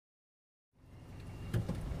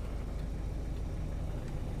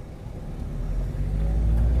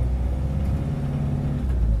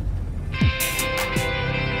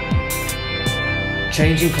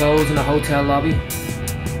Changing clothes in a hotel lobby,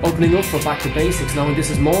 opening up for back to basics, knowing this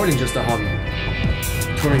is more than just a hobby.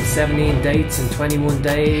 Touring 17 dates in 21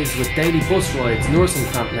 days with daily bus rides, nursing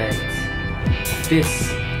cramped legs. This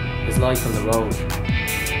is life on the road.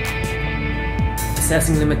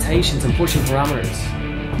 Assessing limitations and pushing parameters.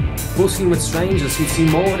 Busking with strangers who see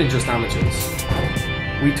more than just amateurs.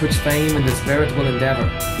 We touch fame in this veritable endeavour,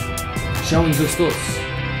 showing just us,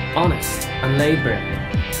 honest and laid bare.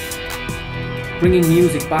 Bringing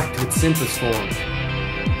music back to its simplest form.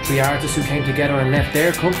 Three artists who came together and left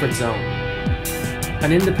their comfort zone.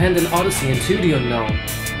 An independent odyssey into the unknown.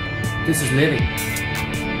 This is living.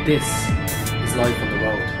 This is life on the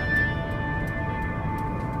road.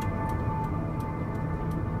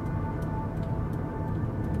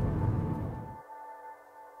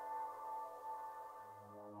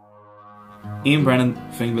 Ian Brennan,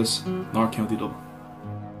 Finglas, North County Dublin.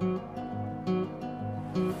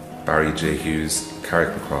 Barry J. Hughes,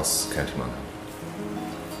 Carrickmacross, County Monaghan.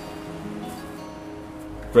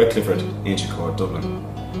 Greg Clifford, Inchicore, Dublin.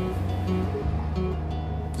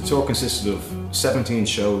 The tour consisted of 17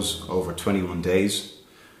 shows over 21 days.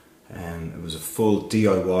 It was a full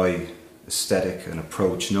DIY aesthetic and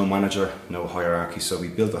approach, no manager, no hierarchy, so we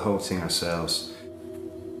built the whole thing ourselves.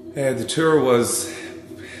 The tour was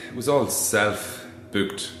all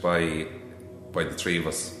self-booked by the three of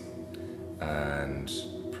us and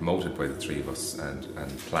promoted by the three of us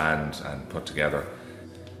and planned and put together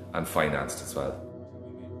and financed as well.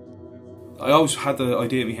 I always had the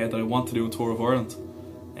idea in my head that I wanted to do a tour of Ireland,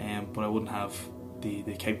 but I wouldn't have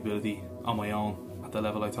the capability on my own at the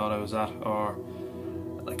level I thought I was at, or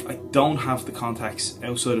like I don't have the contacts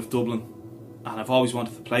outside of Dublin, and I've always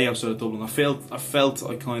wanted to play outside of Dublin. I felt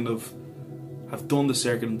I kind of have done the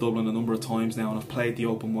circuit in Dublin a number of times now, and I've played the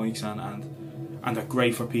open mics and they're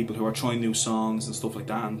great for people who are trying new songs and stuff like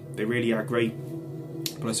that, and they really are great.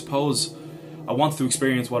 But I suppose I wanted to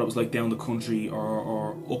experience what it was like down the country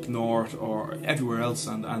or up north or everywhere else,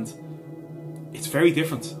 and it's very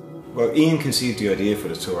different. Well, Ian conceived the idea for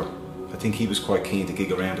the tour. I think he was quite keen to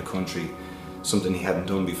gig around the country, something he hadn't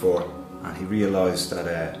done before, and he realised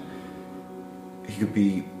that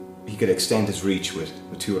he could extend his reach with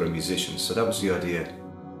two other musicians, so that was the idea.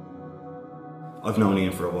 I've known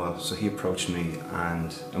Ian for a while, so he approached me,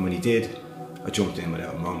 and when he did, I jumped in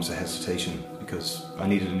without a moment's hesitation because I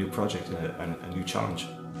needed a new project and a new challenge.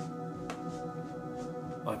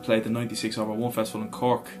 I played the 96 Over One Festival in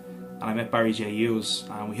Cork, and I met Barry J. Hughes,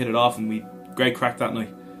 and we hit it off, and we great crack that night.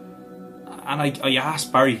 And I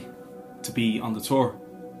asked Barry to be on the tour,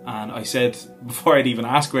 and I said, before I'd even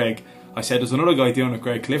asked Greg, I said, there's another guy doing it,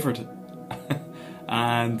 Greg Clifford.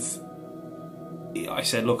 And I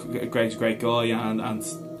said, look, Greg's a great guy, and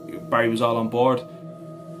Barry was all on board.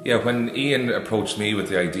 Yeah, when Ian approached me with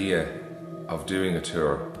the idea of doing a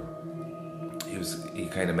tour, he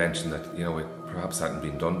kind of mentioned that, you know, it perhaps hadn't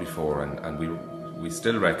been done before, and we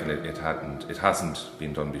still reckon it hasn't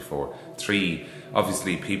been done before.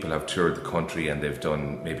 Obviously people have toured the country and they've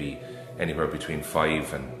done maybe anywhere between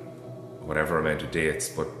 5 and whatever amount of dates,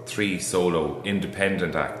 but 3 solo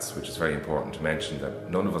independent acts, which is very important to mention,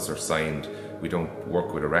 that none of us are signed. We don't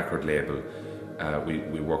work with a record label.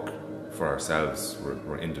 We work for ourselves.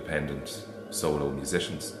 We're independent solo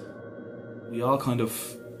musicians. We all kind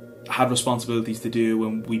of had responsibilities to do,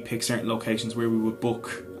 and we picked certain locations where we would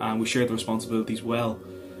book, and we shared the responsibilities well.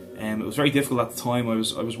 It was very difficult at the time. I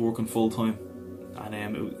was working full time, and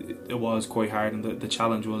it was quite hard, and the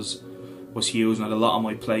challenge was huge, and I had a lot on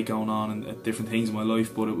my plate going on and different things in my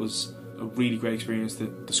life, but it was a really great experience to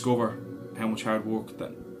discover how much hard work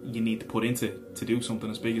that you need to put into to do something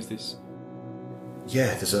as big as this.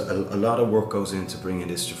 Yeah, there's a lot of work goes into bringing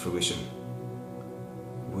this to fruition.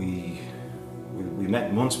 We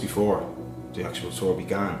met months before the actual tour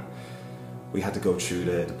began. We had to go through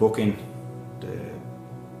the booking,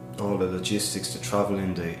 all the logistics, the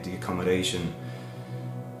travelling, the accommodation,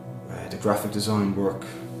 the graphic design work,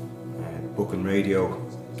 booking radio,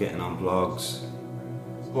 getting on blogs.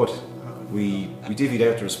 But we divvied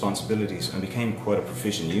out the responsibilities and became quite a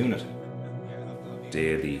proficient unit.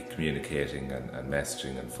 Daily communicating and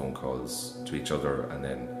messaging and phone calls to each other, and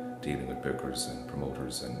then dealing with bookers and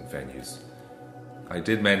promoters and venues. I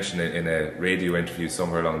did mention in a radio interview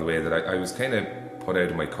somewhere along the way that I was kind of put out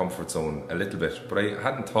of my comfort zone a little bit, but I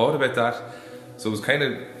hadn't thought about that, so it was kind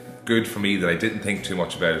of good for me that I didn't think too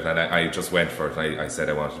much about it, and I just went for it, and I said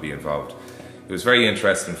I wanted to be involved. It was very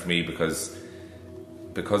interesting for me because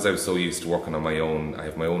I was so used to working on my own. I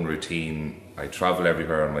have my own routine, I travel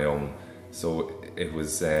everywhere on my own, so it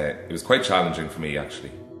was quite challenging for me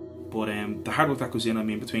actually. But the hard work that goes in, I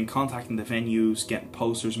mean, between contacting the venues, getting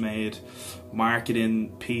posters made,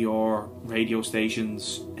 marketing, PR, radio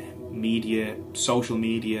stations, media, social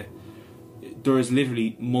media, there is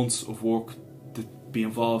literally months of work to be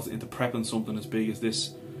involved into prepping something as big as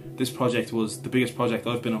this. This project was the biggest project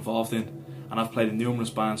I've been involved in, and I've played in numerous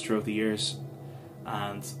bands throughout the years,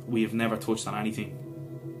 and we have never touched on anything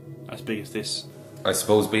as big as this. I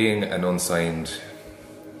suppose being an unsigned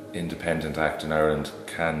independent act in Ireland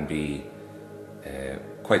can be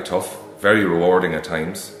quite tough, very rewarding at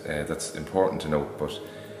times, that's important to note, but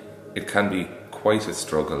it can be quite a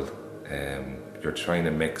struggle. You're trying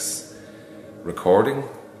to mix recording,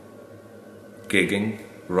 gigging,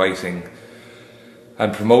 writing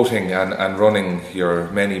and promoting and running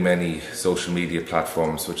your many social media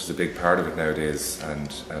platforms, which is a big part of it nowadays,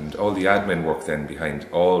 and all the admin work then behind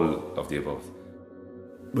all of the above.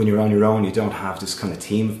 When you're on your own, you don't have this kind of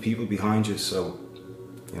team of people behind you, so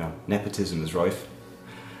you know, nepotism is rife.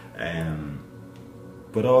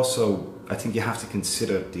 But also, I think you have to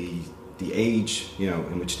consider the age, you know,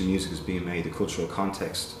 in which the music is being made, the cultural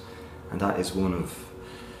context, and that is one of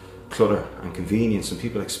clutter and convenience. And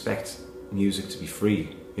people expect music to be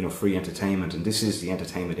free, you know, free entertainment, and this is the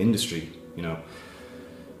entertainment industry, you know.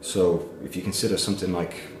 So if you consider something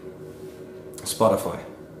like Spotify,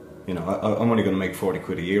 you know, I'm only going to make 40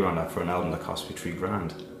 quid a year on that for an album that cost me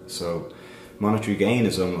 $3,000. So monetary gain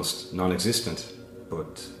is almost non-existent,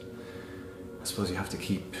 but I suppose you have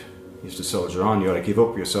to soldier on. You got to give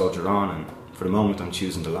up your soldier on, and for the moment I'm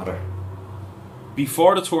choosing the latter.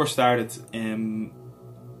 Before the tour started,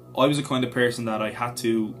 I was the kind of person that I had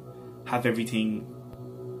to have everything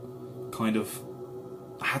kind of,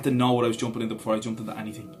 I had to know what I was jumping into before I jumped into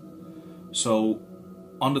anything. So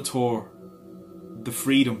on the tour, the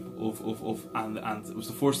freedom and it was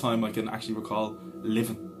the first time I can actually recall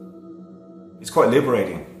living. It's quite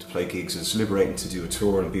liberating to play gigs. It's liberating to do a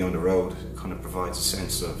tour and be on the road. It kind of provides a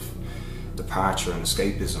sense of departure and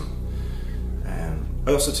escapism.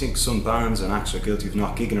 I also think some bands and acts are guilty of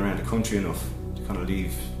not gigging around the country enough to kind of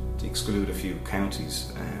to exclude a few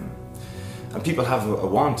counties. And people have a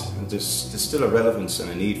want, and there's still a relevance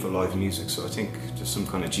and a need for live music, so I think there's some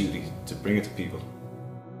kind of duty to bring it to people.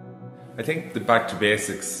 I think the Back to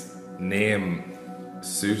Basics name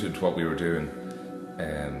suited what we were doing,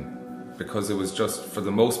 because it was just, for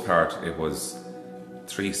the most part, it was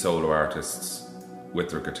 3 solo artists with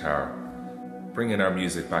their guitar, bringing our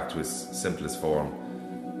music back to its simplest form,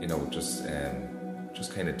 you know, just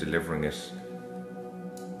kind of delivering it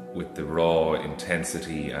with the raw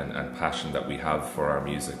intensity and passion that we have for our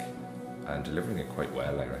music, and delivering it quite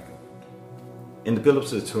well, I reckon. In the build-up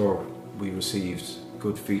to the tour, we received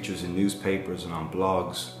good features in newspapers and on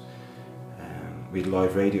blogs. We had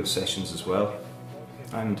live radio sessions as well,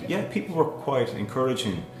 and yeah, people were quite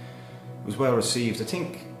encouraging. It was well received. I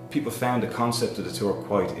think people found the concept of the tour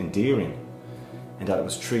quite endearing, in that it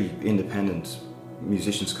was 3 independent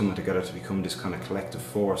musicians coming together to become this kind of collective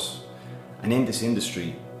force. And in this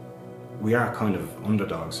industry, we are kind of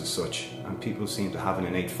underdogs as such, and people seem to have an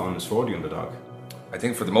innate fondness for the underdog. I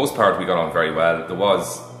think for the most part we got on very well. There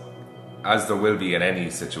was, as there will be in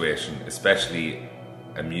any situation, especially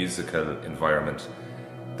a musical environment,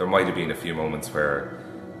 there might have been a few moments where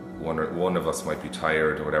one of us might be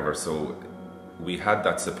tired or whatever, so we had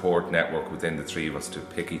that support network within the 3 of us to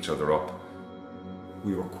pick each other up.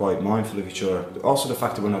 We were quite mindful of each other. Also the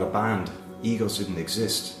fact that we're not a band, egos didn't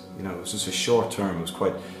exist. You know, it was just a short term, it was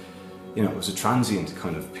quite, you know, it was a transient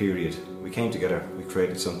kind of period. We came together, we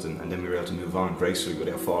created something, and then we were able to move on gracefully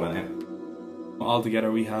without falling out.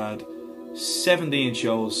 Altogether we had 17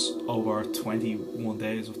 shows over 21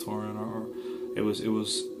 days of touring. It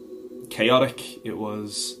was chaotic, it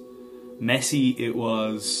was messy, it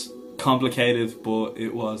was complicated, but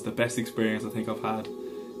it was the best experience I think I've had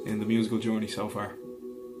in the musical journey so far.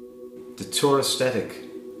 The tour aesthetic,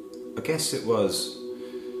 I guess it was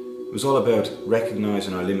all about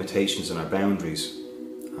recognising our limitations and our boundaries,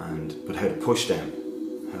 but how to push them,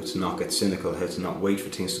 how to not get cynical, how to not wait for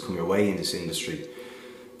things to come your way in this industry,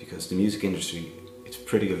 because the music industry, it's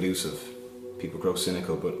pretty elusive. People grow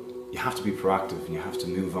cynical, but you have to be proactive and you have to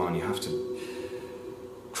move on. You have to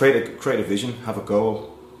create a vision, have a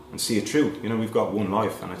goal, and see it through. You know, we've got one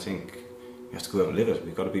life, and I think we have to go out and live it.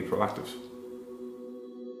 We've got to be proactive.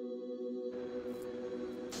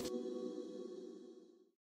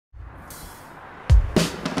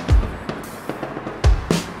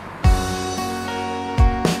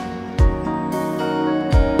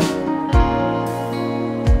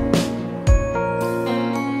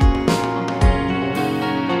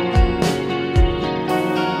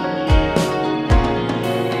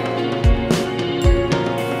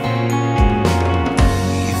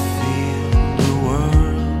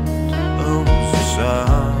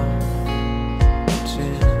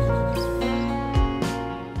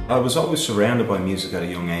 I was always surrounded by music at a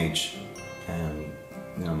young age.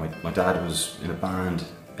 You know, my dad was in a band,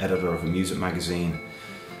 editor of a music magazine.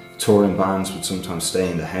 Touring bands would sometimes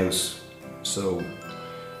stay in the house. So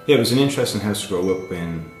yeah, it was an interesting house to grow up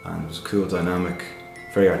in, and it was a cool dynamic,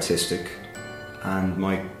 very artistic, and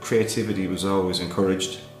my creativity was always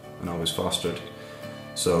encouraged and always fostered.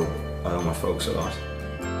 So I owe my folks a lot.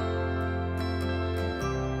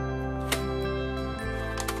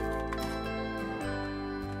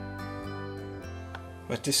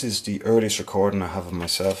 But this is the earliest recording I have of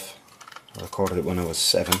myself. I recorded it when I was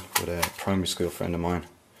 7 with a primary school friend of mine.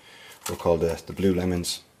 We're called the Blue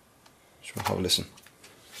Lemons. Should we have a listen?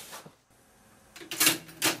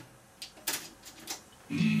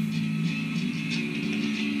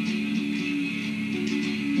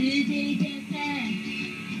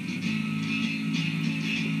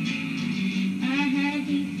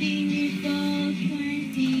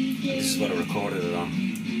 This is what I recorded it on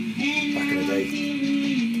back in the day.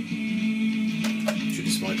 Through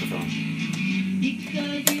this microphone.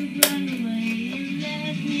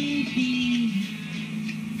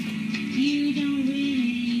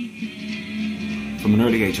 From an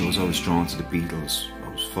early age I was always drawn to the Beatles. I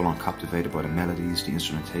was full on captivated by the melodies, the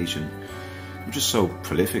instrumentation. They were just so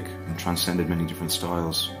prolific and transcended many different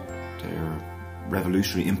styles. Their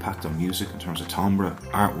revolutionary impact on music in terms of timbre,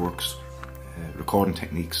 artworks, recording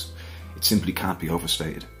techniques, it simply can't be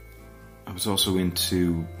overstated. I was also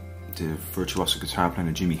into the virtuosic guitar playing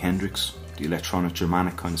of Jimi Hendrix, the electronic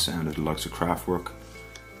Germanic kind of sound of the likes of Kraftwerk,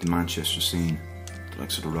 the Manchester scene, the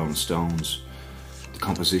likes of the Rolling Stones, the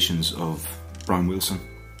compositions of Brian Wilson,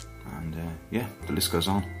 and yeah, the list goes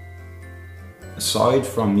on. Aside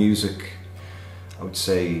from music, I would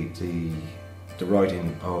say the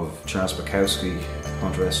writing of Charles Bukowski,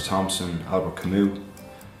 Hunter S. Thompson, Albert Camus,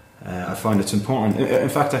 I find it's important. In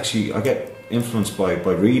fact, actually, I get influenced by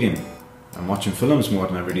reading and watching films more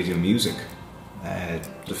than I really do music.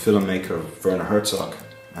 The filmmaker Werner Herzog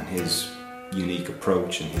and his unique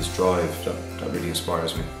approach and his drive, that really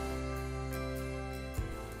inspires me.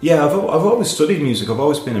 Yeah, I've always studied music. I've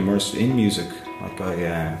always been immersed in music. Like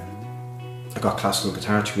I got classical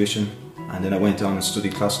guitar tuition, and then I went on and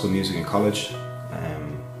studied classical music in college.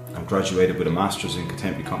 I graduated with a master's in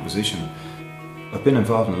contemporary composition. I've been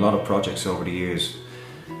involved in a lot of projects over the years.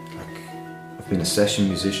 I've been a session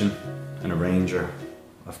musician, an arranger.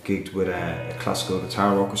 I've gigged with a classical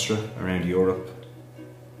guitar orchestra around Europe.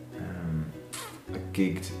 I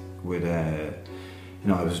gigged with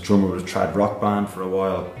I was a drummer with a trad rock band for a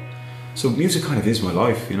while. So music kind of is my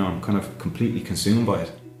life, you know, I'm kind of completely consumed by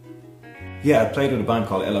it. Yeah, I played with a band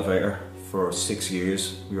called Elevator for 6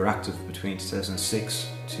 years. We were active between 2006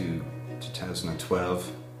 to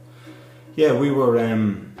 2012. Yeah, we were a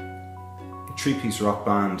 3-piece rock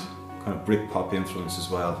band, kind of Britpop influence as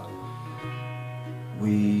well.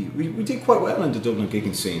 We did quite well in the Dublin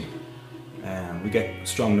gigging scene. We get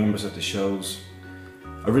strong numbers at the shows.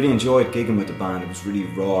 I really enjoyed gigging with the band. It was really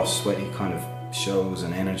raw, sweaty kind of shows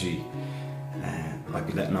and energy. I'd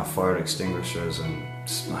be letting off fire extinguishers and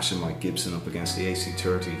smashing my Gibson up against the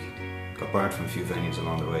AC30. Got barred from a few venues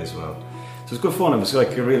along the way as well. So it was good fun. It was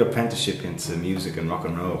like a real apprenticeship into music and rock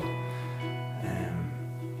and roll.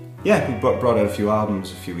 Yeah, we brought out a few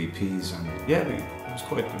albums, a few EPs, and yeah, it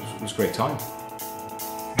was a great time.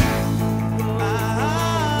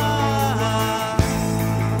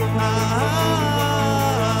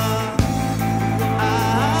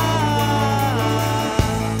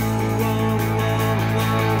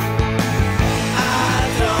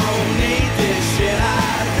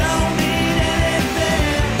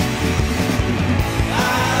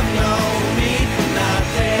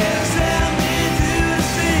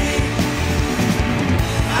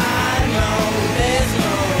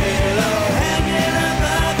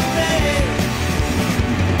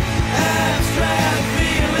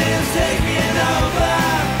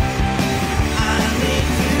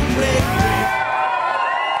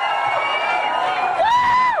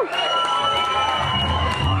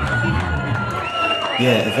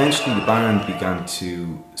 Yeah, eventually the band began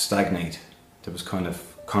to stagnate. There was kind of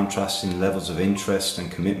contrasting levels of interest and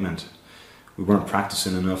commitment. We weren't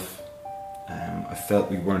practicing enough. I felt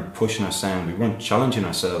we weren't pushing our sound, we weren't challenging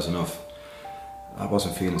ourselves enough. I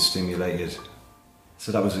wasn't feeling stimulated.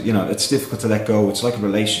 So that was, you know, it's difficult to let go. It's like a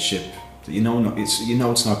relationship that you know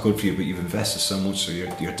it's not good for you, but you've invested so much, so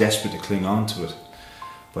you're desperate to cling on to it.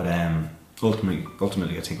 But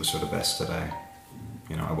ultimately, I think it was for the best that I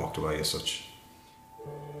walked away as such.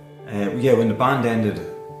 Yeah, when the band ended,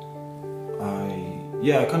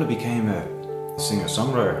 I kind of became a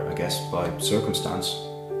singer-songwriter, I guess, by circumstance.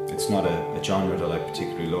 It's not a genre that I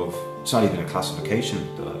particularly love. It's not even a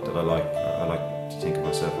classification that I like. I like to think of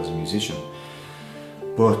myself as a musician.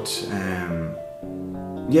 But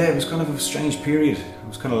yeah, it was kind of a strange period. I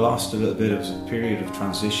was kind of lost a little bit. It was a period of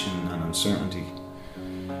transition and uncertainty.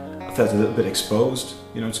 I felt a little bit exposed.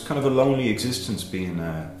 You know, it's kind of a lonely existence being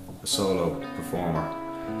a solo performer.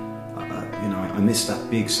 You know, I missed that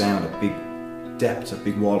big sound, a big depth, a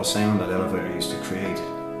big wall of sound that Elevator used to create.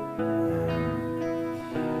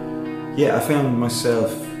 Yeah, I found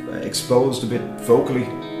myself exposed a bit vocally.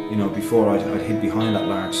 You know, before I'd hid behind that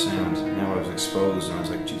large sound. Now I was exposed and I was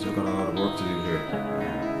like, geez, I've got a lot of work to do here.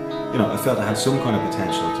 You know, I felt I had some kind of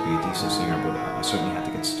potential to be a decent singer, but I certainly had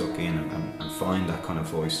to get stuck in and find that kind of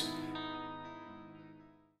voice.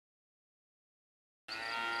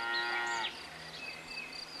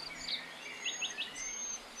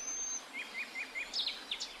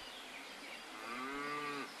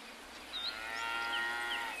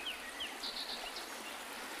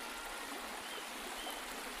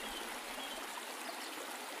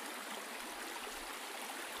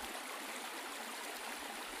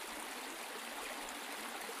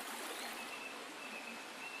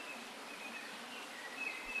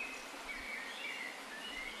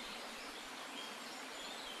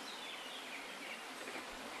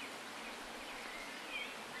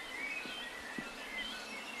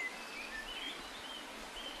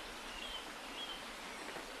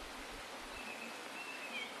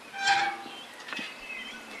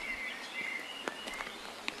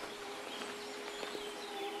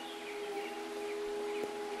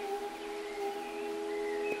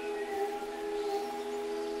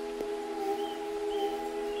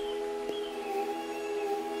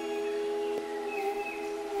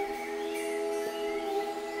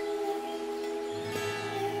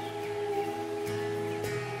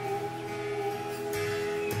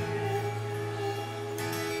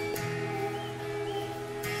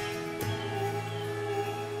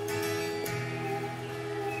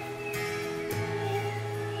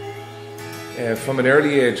 From an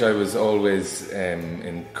early age, I was always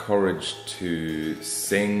encouraged to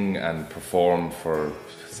sing and perform for,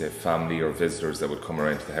 say, family or visitors that would come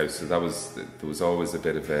around to the house. So there was always a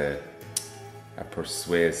bit of a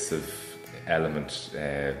persuasive element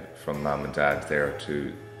from mum and dad there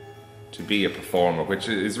to be a performer, which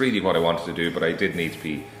is really what I wanted to do. But I did need to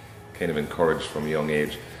be kind of encouraged from a young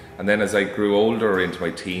age. And then as I grew older into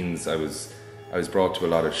my teens, I was brought to a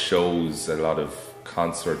lot of shows, a lot of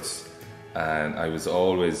concerts. And I was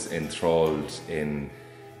always enthralled in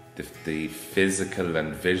the physical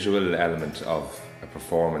and visual element of a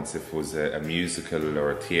performance. If it was a musical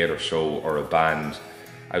or a theatre show or a band,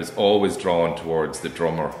 I was always drawn towards the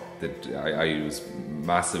drummer. I was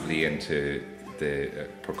massively into the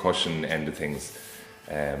percussion end of things.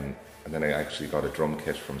 And then I actually got a drum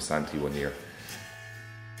kit from Santi one year.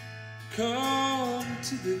 Come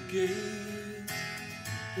to the gate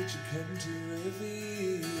that you come to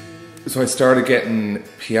reveal. So I started getting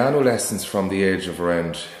piano lessons from the age of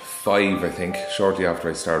around 5, I think, shortly after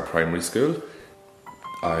I started primary school.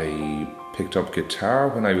 I picked up guitar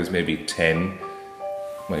when I was maybe 10.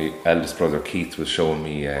 My eldest brother Keith was showing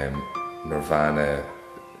me Nirvana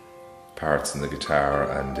parts on the guitar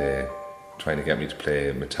and trying to get me to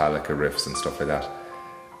play Metallica riffs and stuff like that.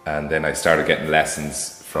 And then I started getting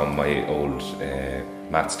lessons from my old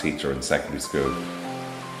maths teacher in secondary school.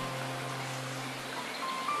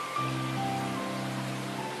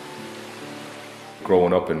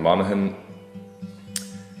 Growing up in Monaghan,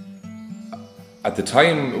 at the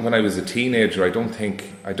time when I was a teenager, I don't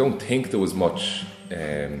think there was much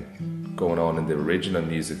going on in the original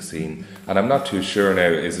music scene, and I'm not too sure now.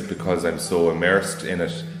 Is it because I'm so immersed in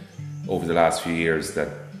it over the last few years that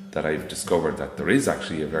I've discovered that there is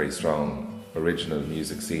actually a very strong original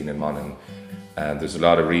music scene in Monaghan, and there's a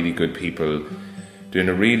lot of really good people doing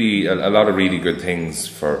a lot of really good things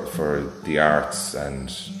for the arts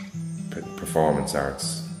and performance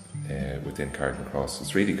arts within Carrick Cross.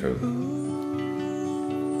 It's really cool.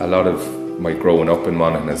 A lot of my growing up in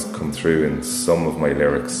Monaghan has come through in some of my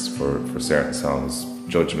lyrics for certain songs.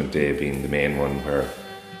 Judgment Day being the main one, where I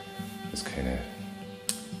was kind of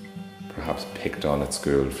perhaps picked on at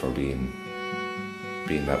school for being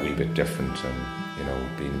that wee bit different, and you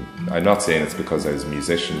know, I'm not saying it's because I was a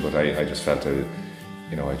musician, but I just felt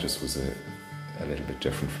I just was a little bit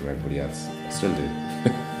different from everybody else. I still do.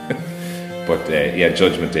 But yeah,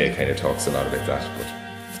 Judgment Day kind of talks a lot about that, but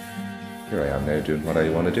here I am now doing what I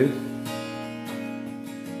want to do.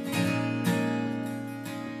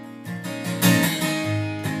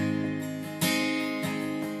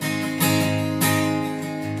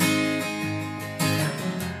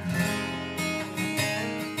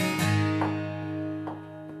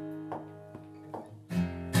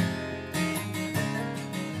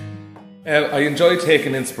 I enjoy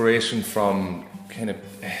taking inspiration from kind of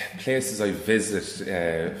places I visit,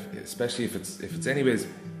 especially if it's anyways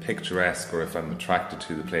picturesque or if I'm attracted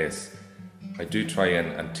to the place. I do try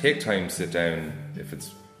and take time to sit down if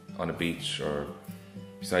it's on a beach or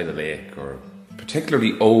beside a lake, or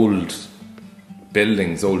particularly old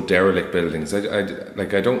buildings, old derelict buildings. I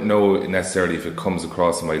don't know necessarily if it comes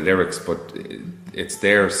across in my lyrics, but it's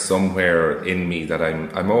there somewhere in me that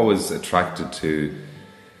I'm always attracted to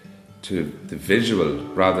the visual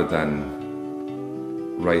rather than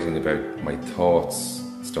writing about my thoughts,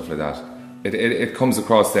 stuff like that. It comes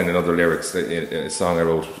across then in other lyrics. A song I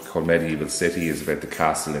wrote called Medieval City is about the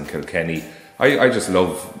castle in Kilkenny. I just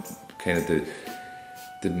love kind of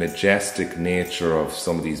the majestic nature of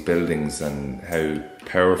some of these buildings and how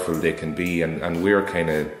powerful they can be, and we're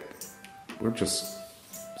just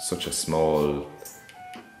such a small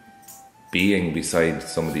being beside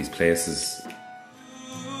some of these places.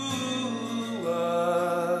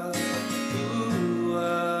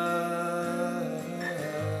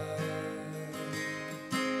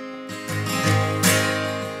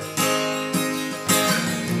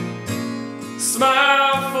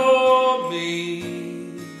 Smile for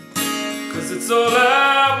me, 'cause it's all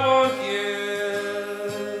I want, yeah.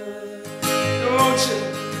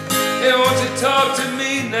 Won't you talk to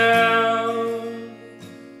me now,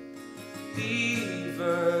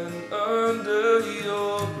 even under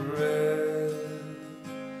your breath,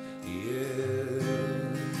 yeah.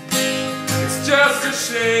 It's just a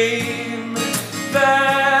shame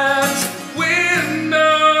that we're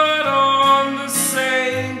not on the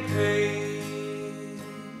same page,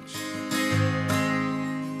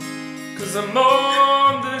 'cause I'm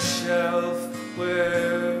on the shelf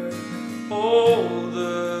where all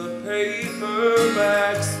the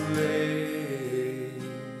paperbacks lay.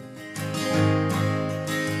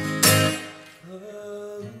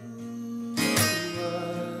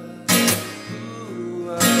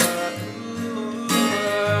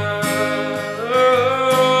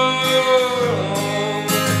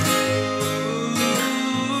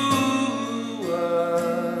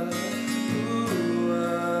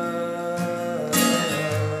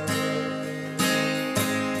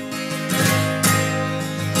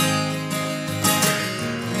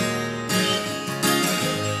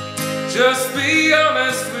 Just be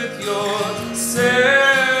honest with yourself.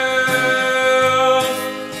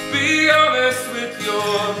 Be honest with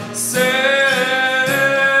yourself.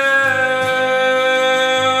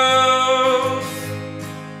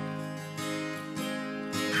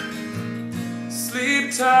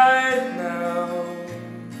 Sleep tight now.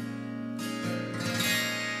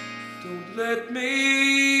 Don't let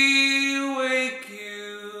me wake you.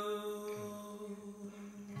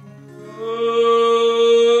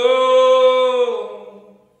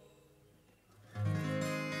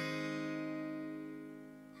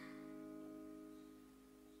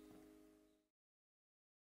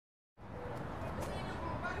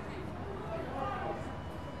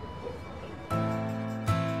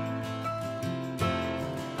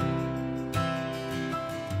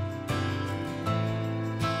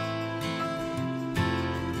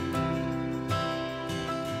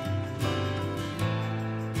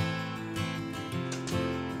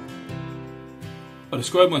 I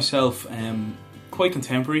describe myself quite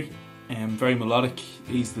contemporary, very melodic,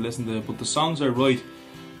 easy to listen to, but the songs I write,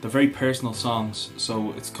 they're very personal songs,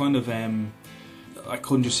 so it's kind of, I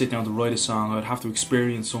couldn't just sit down to write a song. I'd have to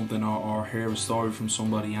experience something or hear a story from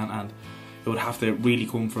somebody, and it would have to really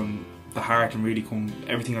come from the heart and really come,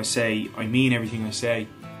 everything I say, I mean everything I say.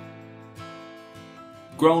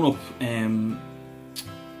 Growing up,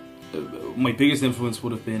 my biggest influence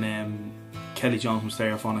would have been Kelly Jones from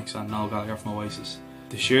Stereophonics and Noel Gallagher from Oasis.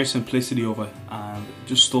 The sheer simplicity of it and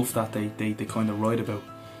just stuff that they kind of write about.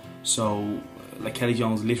 So, like Kelly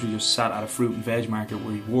Jones literally just sat at a fruit and veg market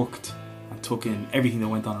where he worked and took in everything that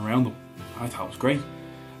went on around him. I thought it was great.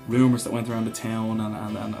 Rumours that went around the town, and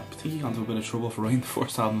I think he got into a bit of trouble for writing the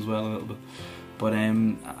first album as well a little bit. But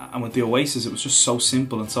and with the Oasis, it was just so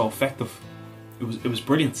simple and so effective. It was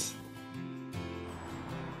brilliant.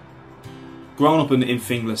 Growing up in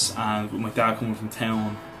Finglas and with my dad coming from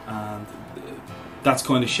town, and that's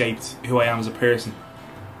kind of shaped who I am as a person.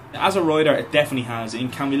 As a writer, it definitely has. In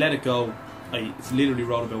Can We Let It Go, I literally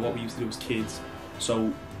wrote about what we used to do as kids.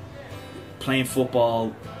 So, playing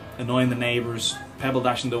football, annoying the neighbours, pebble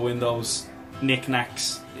dashing the windows,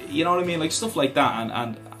 knickknacks, you know what I mean? Like stuff like that,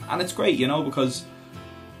 and it's great, you know, because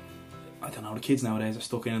I don't know, the kids nowadays are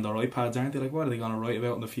stuck in their iPads, aren't they? Like, what are they going to write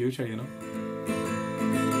about in the future, you know?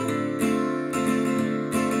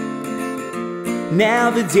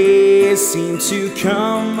 Now the days seem to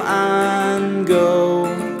come and go.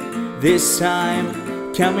 This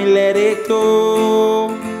time, can we let it go?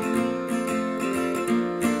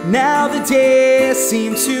 Now the days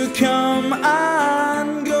seem to come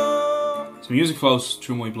and go. So music flows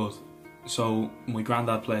through my blood. So my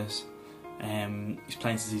granddad plays. He's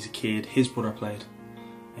playing since he's a kid. His brother played.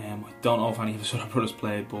 I don't know if any of his other brothers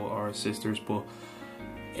played, or his sisters, but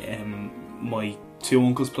my two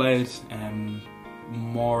uncles played.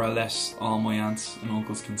 More or less all my aunts and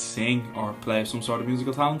uncles can sing or play some sort of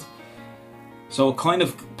musical talent. So it kind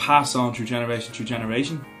of passed on through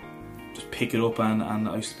generation. Just pick it up, and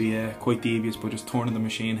I used to be quite devious by just turning the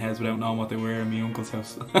machine heads without knowing what they were in my uncle's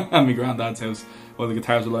house and my granddad's house while the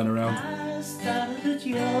guitars were lying around. I started at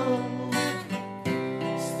you,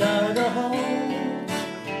 started a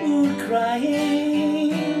hole,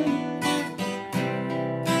 crying.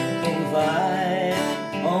 If I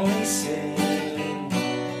only sing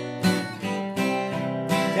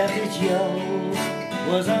that the joke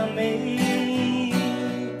was on me,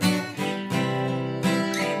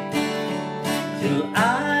 till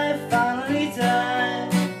I finally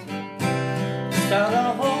died, start a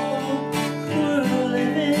whole new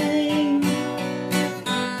living.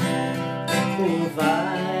 If I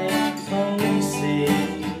only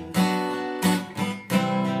sing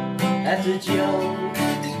that the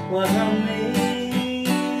joke was on me.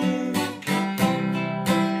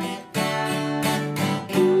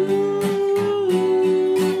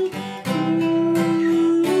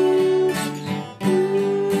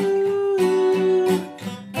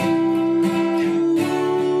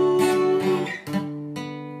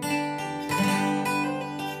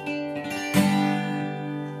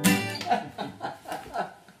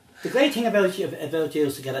 The great thing about you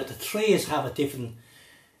is to get out, the three is have a different,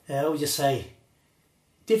 how would you say,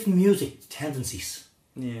 different music tendencies.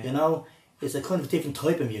 Yeah. You know, it's a kind of different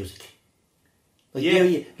type of music. Like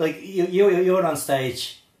yeah. you're on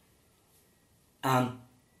stage, and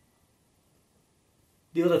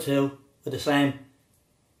the other two were the same.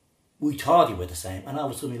 We thought you were the same, and all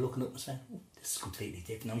of a sudden you're looking up and saying, oh, "This is completely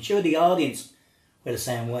different." I'm sure the audience were the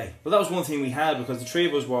same way. But that was one thing we had, because the three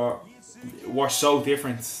of us were so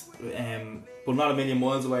different, but not a million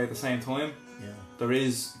miles away at the same time. Yeah. There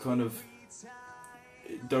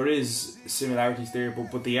is similarities there,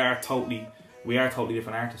 but we are totally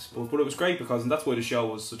different artists. But it was great, because, and that's why the show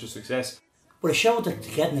was such a success. But it showed the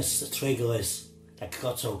togetherness, the three guys that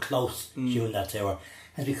got so close during that tour,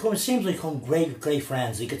 and it seems like become great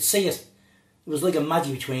friends. You could see it. It was like a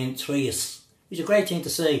magic between three of us. It was a great thing to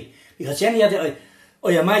see, because then you had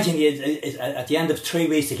I imagine at the end of 3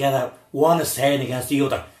 weeks together, one is turning against the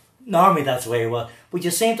other. Normally that's the way it was, but you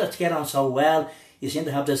seem to get on so well. You seem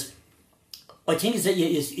to have this. I think it's that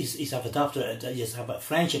you have adopted. You have a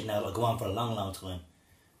friendship now that'll go on for a long time.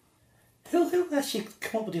 Who actually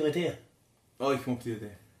come up with the idea? I came up with the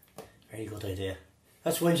idea. Very good idea.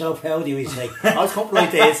 That's why I'm so proud of you. He's like, I'll come up with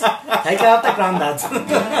ideas. Take out the granddads.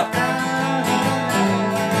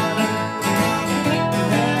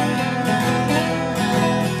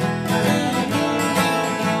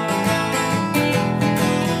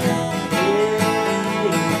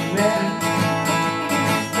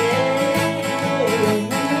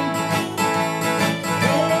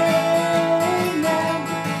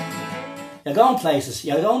 You're going places,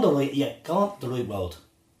 you're going the right road.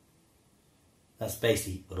 That's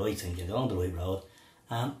basically what I think, you're going the right road.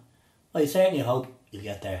 And I certainly hope you'll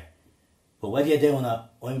get there. But whether you're doing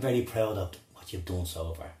that, I'm very proud of what you've done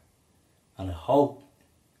so far. And I hope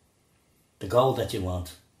the goal that you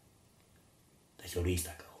want, that you'll reach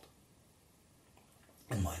that goal.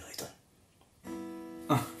 In my lifetime.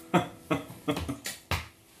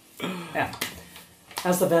 Yeah,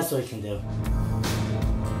 that's the best I can do.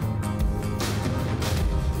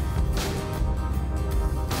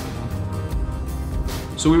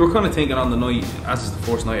 So we were kind of thinking on the night, as it's the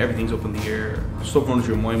first night, everything's up in the air, stuff running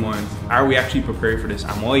through my mind. Are we actually prepared for this?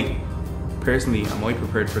 Am I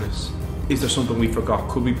prepared for this? Is there something we forgot?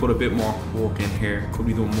 Could we put a bit more work in here? Could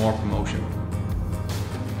we do more promotion?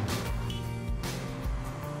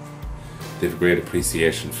 They have a great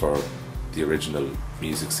appreciation for the original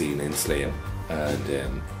music scene in Sliam,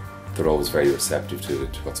 and they're always very receptive to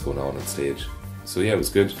what's going on stage. So yeah, it was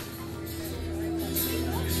good.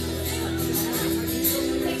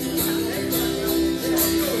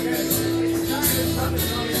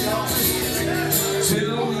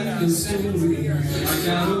 I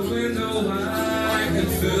got a window I can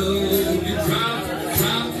fill. You drop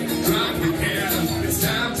your can. It's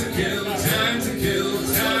time to kill time.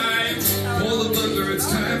 Pull the booger, it's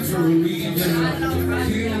time for a rebound.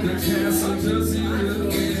 Kill the castle, just you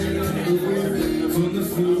again. From the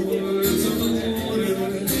floors of the water.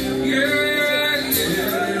 Yeah.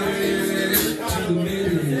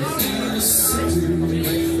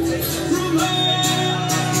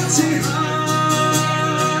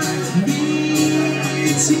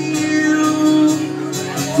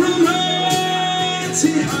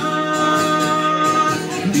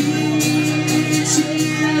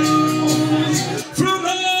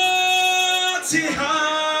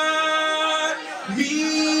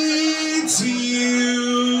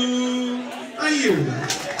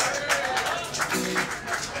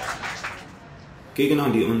 Gigging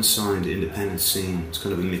on the unsigned independent scene, it's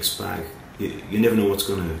kind of a mixed bag. You never know what's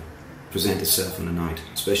going to present itself on a night,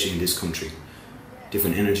 especially in this country.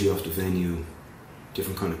 Different energy off the venue,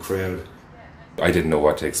 different kind of crowd. I didn't know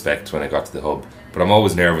what to expect when I got to the hub, but I'm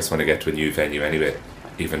always nervous when I get to a new venue anyway,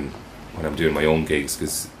 even when I'm doing my own gigs,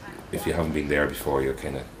 because if you haven't been there before,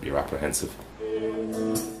 you're apprehensive.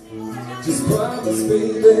 Just promise,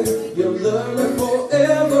 baby, you'll love me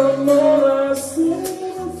forevermore. I swear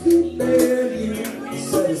I'll keep letting you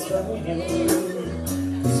satisfied,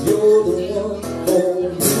 'cause you're the one for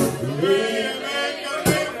me.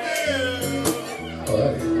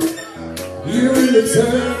 Alright. You in the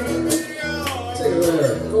turn. Take it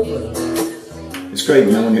there. Go for it. It's great,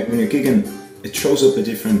 you know, when you're gigging, it throws up a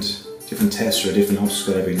different test or a different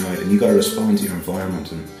obstacle every night, and you got to respond to your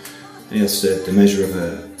environment, and that's the measure of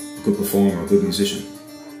a good performer, a good musician.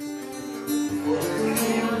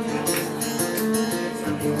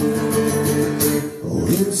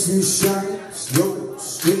 Empty shots, no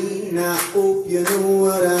screen, I hope you know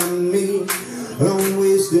what I mean. Don't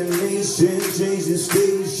waste the nation, change the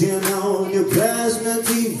station on your plasma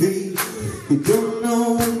TV. You don't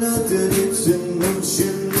know nothing, it's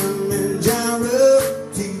emotional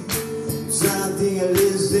majority. It's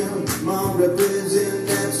idealism, more represent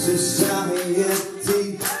that society.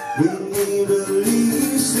 We need a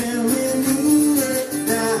lease and we need it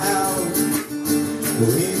now.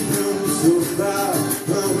 We've come so far,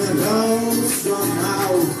 coming home somehow.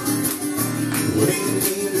 We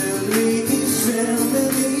need a lease and we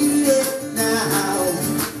need it now.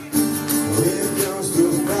 We've come so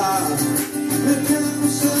far, we've come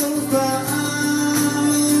so far.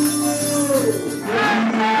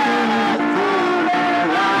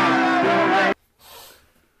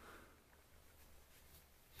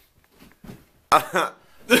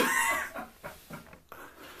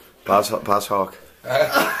 Pass Hawk.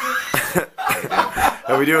 How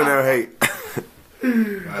we doing now, hey?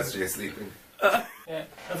 As you're sleeping. Yeah.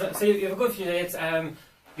 So you have a good few dates.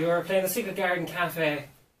 You're playing the Secret Garden Cafe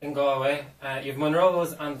in Galway. You have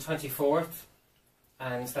Monroe's on the 24th,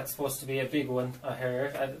 and that's supposed to be a big one, I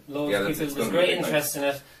heard. Loads of people, there's great interest in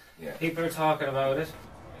it. Yeah. People are talking about it.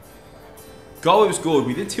 Galway was good.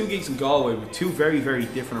 We did 2 gigs in Galway with 2 very, very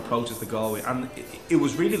different approaches to Galway, and it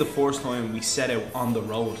was really the first time we set out on the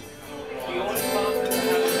road.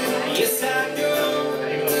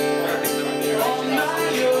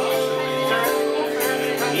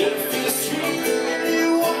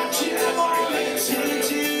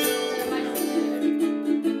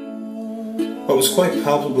 What was quite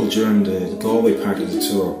palpable during the Galway part of the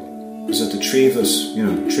tour was that the 3 of us,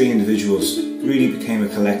 3 individuals, really became a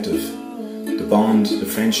collective. The bond, the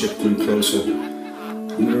friendship grew closer,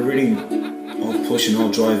 and we were really all pushing, all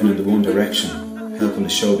driving in the one direction, helping the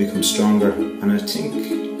show become stronger, and I think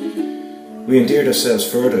we endeared ourselves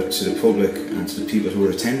further to the public and to the people who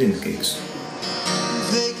were attending the gigs.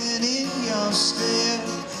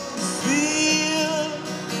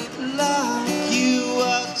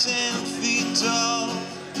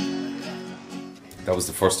 That was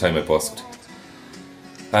the first time I busked.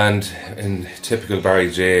 And in typical Barry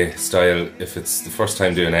J style, if it's the first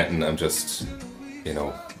time doing anything, I'm just,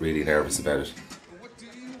 really nervous about it.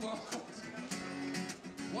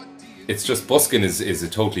 It's just, busking is a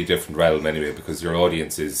totally different realm anyway, because your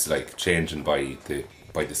audience is like changing by the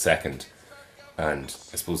second. And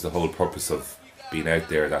I suppose the whole purpose of being out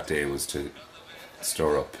there that day was to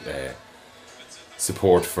stir up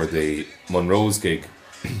support for the Monroe's gig,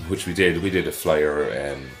 which we did. We did a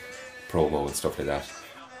flyer promo and stuff like that.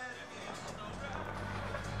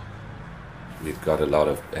 We've got a lot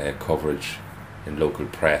of coverage in local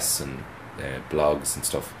press and blogs and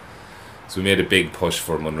stuff. So we made a big push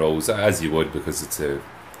for Monroe's, as you would, because it's a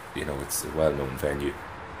well-known venue.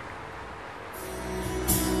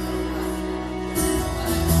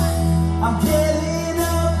 I'm getting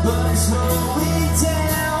up, but slowing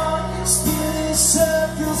down, spinning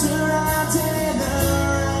circles around and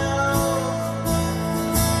around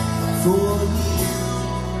for you.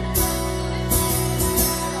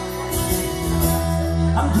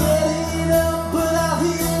 I'm getting up, but I'll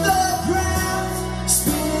hit the ground,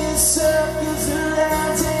 spinning circles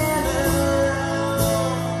around and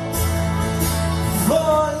around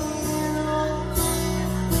for you.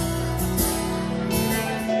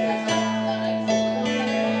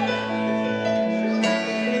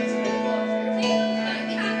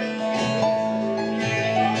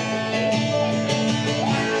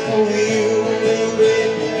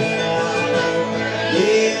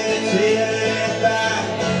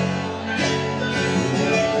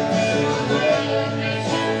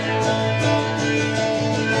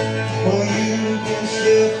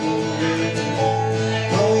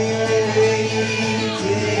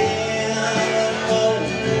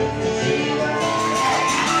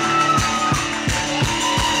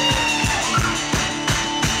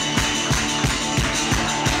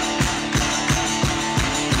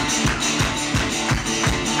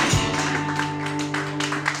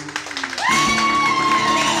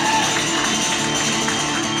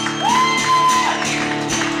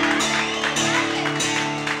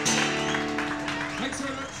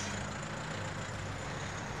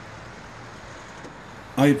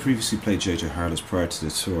 I had previously played JJ Harless prior to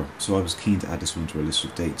the tour, so I was keen to add this one to our list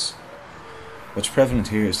of dates. What's prevalent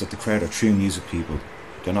here is that the crowd are true music people.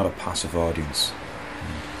 They're not a passive audience.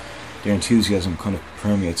 Their enthusiasm kind of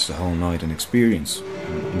permeates the whole night and experience,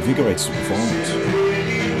 and invigorates the performance.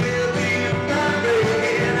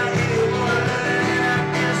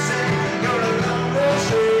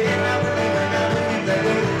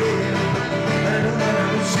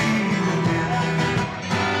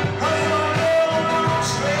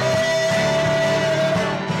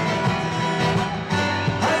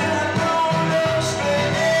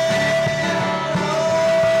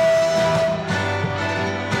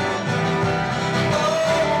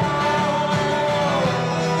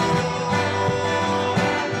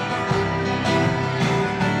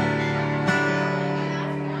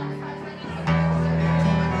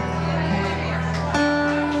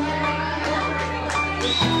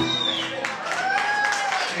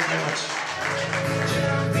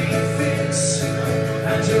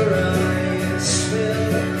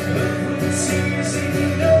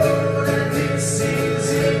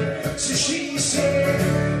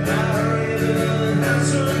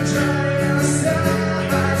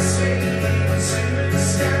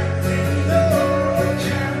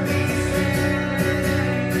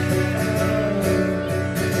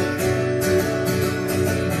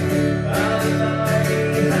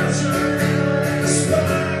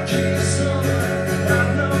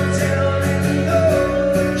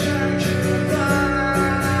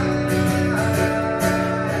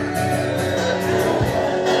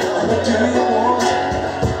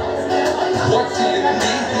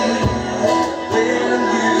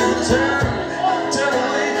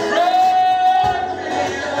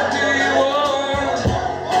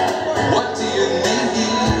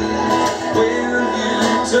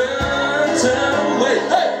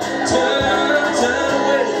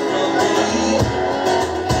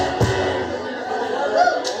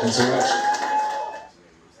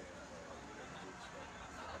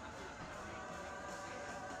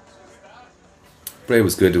 Bray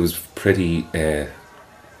was good. It was pretty. It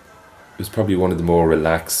was probably one of the more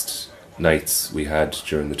relaxed nights we had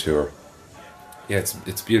during the tour. Yeah,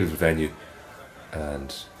 it's a beautiful venue,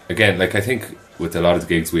 and again, like I think with a lot of the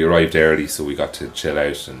gigs we arrived early, so we got to chill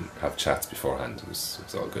out and have chats beforehand. It was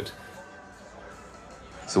all good.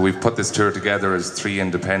 So we've put this tour together as 3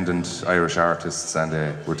 independent Irish artists, and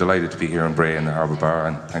we're delighted to be here in Bray in the Harbour Bar,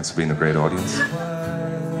 and thanks for being a great audience.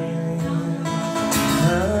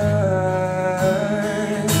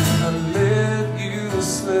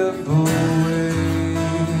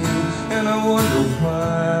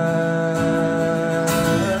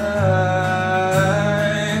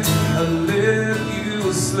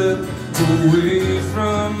 Away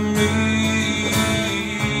from me.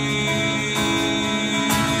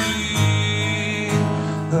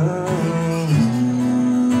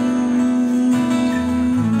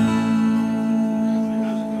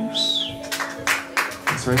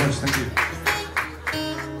 Thanks very much, thank you.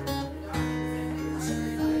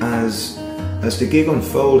 As the gig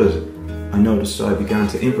unfolded, I noticed I began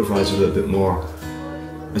to improvise a little bit more.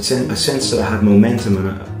 I sensed that I had momentum,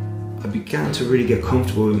 and I began to really get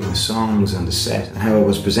comfortable with my songs and the set and how I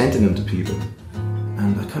was presenting them to people.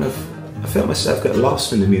 And I felt myself get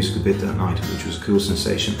lost in the music a bit that night, which was a cool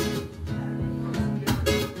sensation.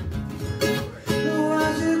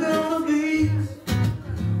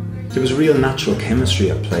 There was a real natural chemistry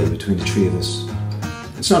at play between the 3 of us.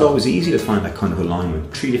 It's not always easy to find that kind of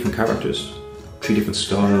alignment. 3 different characters, 3 different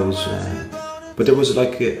styles, but there was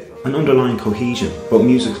like an underlying cohesion, both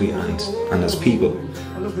musically and as people.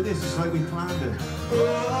 Look at this, it's like we planned it.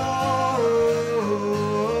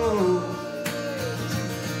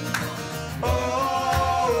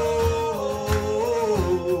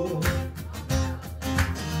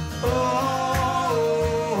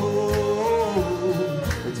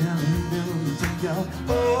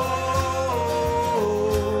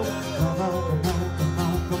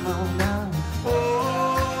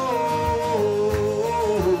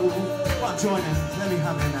 Join in, let me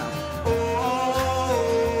have it now.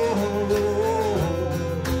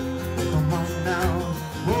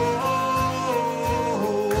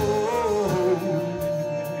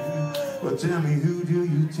 Tell me, who do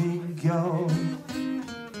you think you're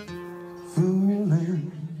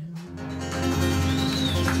fooling?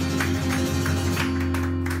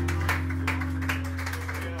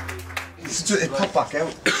 It popped back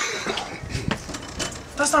out.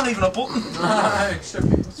 That's not even a button. It should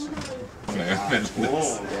be.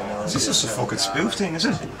 Is this just a fucking spoof thing, is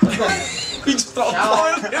it? We just thought,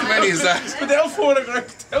 how many is that? Without phone,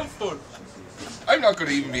 without phone. I'm not going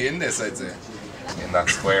to even be in this, I'd say. In that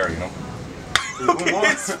square, you know.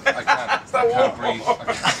 I can't breathe.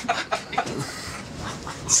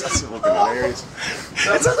 That's fucking hilarious.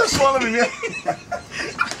 That's how they're swallowing me.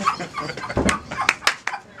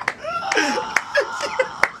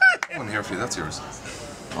 One here for you, that's yours.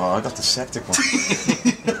 Oh, I got the septic one.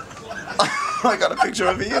 I got a picture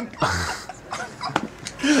of Ian.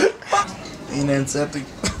 Ian and septic.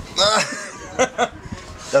 That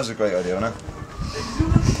was a great idea, wasn't it?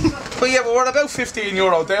 But yeah, but we're about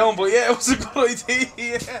 €15 down, but yeah, it was a good idea.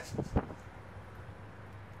 Yeah.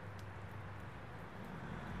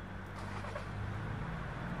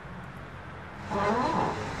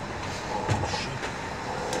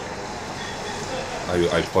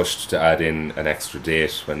 I pushed to add in an extra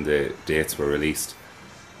date when the dates were released,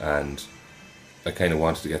 and I kind of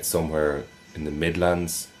wanted to get somewhere in the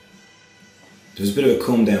Midlands. There was a bit of a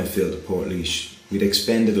come down feel to Portlaoise. We'd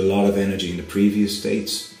expended a lot of energy in the previous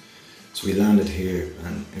dates, so we landed here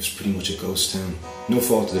and it was pretty much a ghost town. No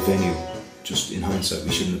fault of the venue, just in hindsight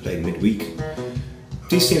we shouldn't have played midweek.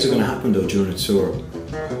 These things are going to happen though during a tour.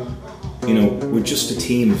 You know, we're just a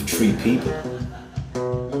team of 3 people.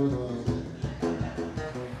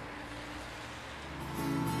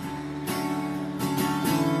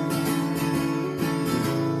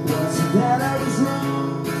 That I was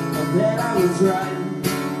wrong, and that I was right.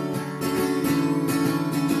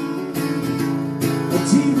 A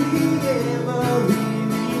TV ever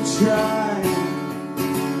really tried.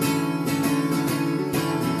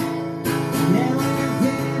 Now and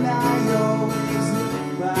then I always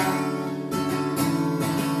look back.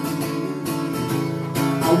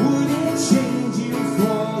 I wouldn't change you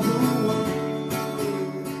for the world.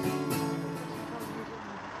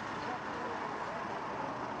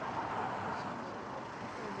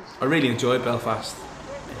 I really enjoyed Belfast.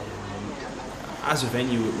 As a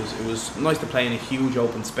venue, it was nice to play in a huge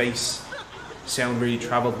open space. Sound really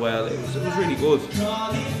travelled well. It was really good.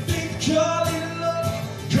 Call it love,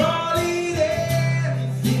 call it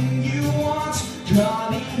anything you want.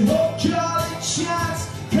 Call it hope, call it chance,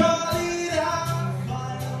 call it our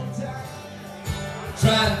final time.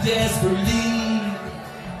 Tried desperately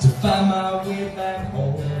to find my way back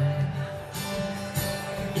home.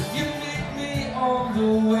 If you meet me on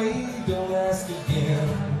the way, don't ask again.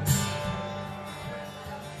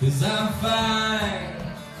 'Cause I'm fine,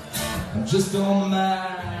 I'm just on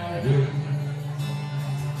my way.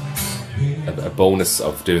 A bonus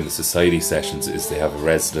of doing the society sessions is they have a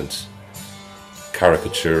resident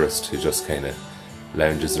caricaturist who just kind of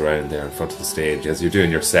lounges around there in front of the stage. As you're doing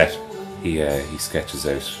your set, he sketches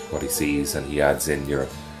out what he sees and he adds in your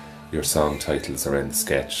song titles around the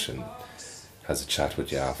sketch and has a chat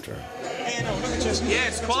with you after. Yeah,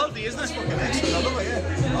 it's quality, isn't it? Fucking excellent, I love it,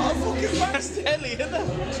 yeah. Oh, fucking that's deadly, isn't it?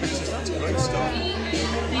 Jesus, that's great stuff.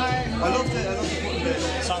 I love putting the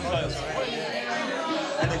song files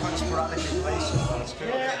and they kind of sporadically play stuff. That's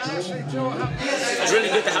cool. It's really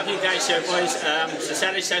good to have you guys here, boys.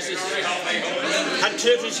 Society sessions. Had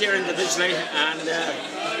 2 of us here individually, and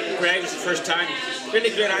Greg was the first time. Really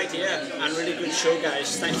good idea and really good show,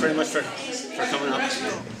 guys. Thanks very much for coming up.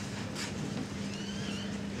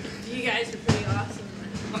 You guys are pretty awesome.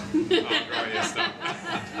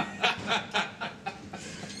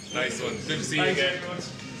 Nice one. Good to see you again.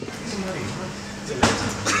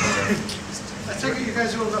 I think you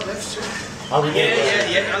guys all got lifts.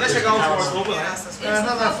 Yeah. Unless you're going for a couple. Not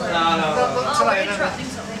that far. Oh, Tonight, we're interrupting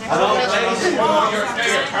something. You're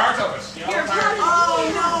part of it. You're part of it.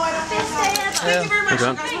 Oh, no, I don't think so. Thank you very much.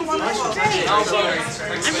 Great. I'm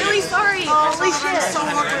really sorry. Holy shit. So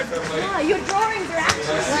awkward. Yeah, your drawings are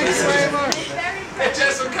actually Thanks very much. very Hey,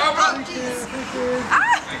 Jess, on camera.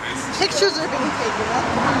 Pictures are being taken up.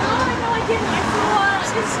 No, I didn't. I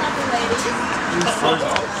saw it's not the ladies.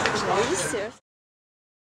 Ladies too.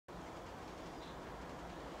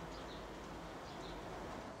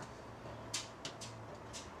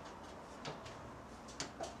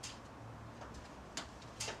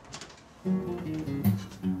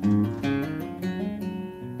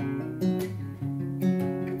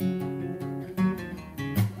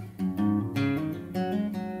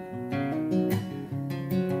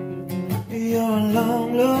 You're a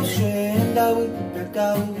long lost friend, I will be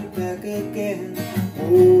back again.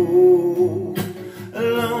 Oh, a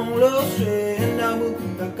long lost friend, I will be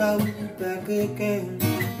back again.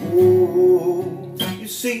 Oh, you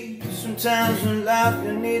see, sometimes in life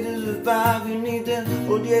you need to survive, you need to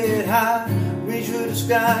hold your head high, reach for the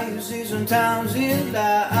sky. You see, sometimes in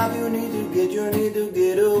life you need to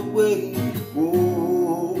get away.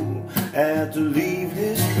 Oh, I had to leave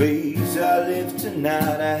this place I left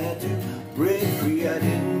tonight. I had to break free, I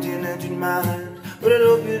didn't imagine mind. But I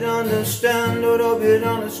hope you'd understand, I hope you'd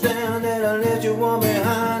understand that I left you one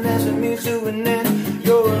behind. That's a means to an end.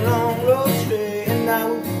 You're a long road straight, and I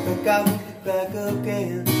will be back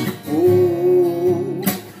again. Oh,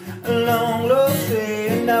 a long road straight,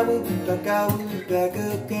 and I will be back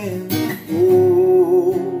again.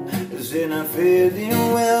 Oh, then I fare thee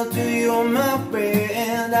well to you, my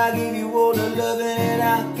friend. I give you all the loving that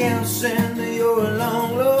I can send. You're a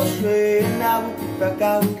long road straight, and I will be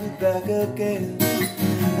back again.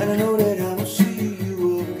 And I know that I will see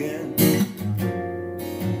you again.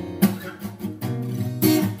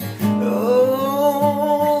 Oh,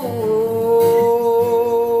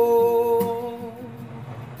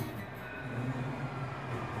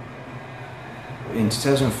 in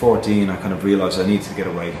 2014, I kind of realised I needed to get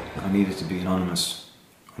away. I needed to be anonymous.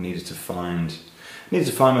 I needed to find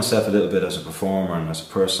myself a little bit as a performer and as a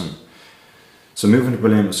person. So moving to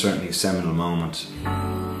Berlin was certainly a seminal moment.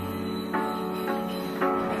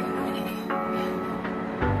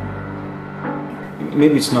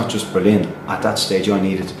 Maybe it's not just Berlin. At that stage I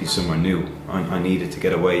needed to be somewhere new. I needed to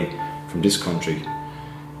get away from this country.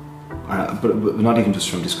 But not even just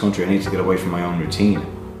from this country, I needed to get away from my own routine.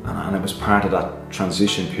 And it was part of that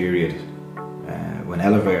transition period when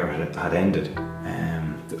Elevator had ended.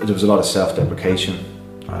 There was a lot of self-deprecation.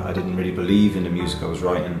 I didn't really believe in the music I was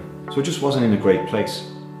writing. So it just wasn't in a great place.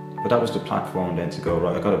 But that was the platform then to go,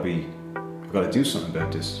 right, I gotta do something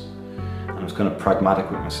about this. And I was kind of pragmatic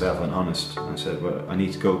with myself and honest. And I said, well, I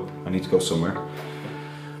need to go somewhere.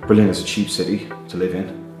 Berlin is a cheap city to live in,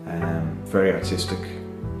 very artistic,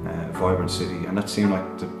 vibrant city, and that seemed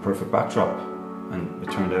like the perfect backdrop, and it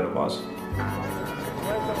turned out it was.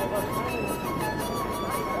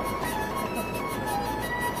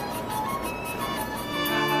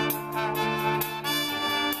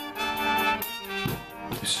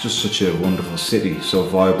 It's just such a wonderful city, so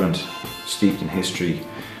vibrant, steeped in history,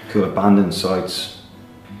 cool abandoned sites.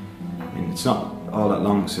 I mean, it's not all that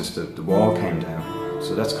long since the wall came down,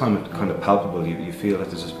 so that's kind of palpable. You feel that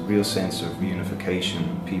there's a real sense of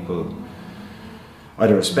reunification, people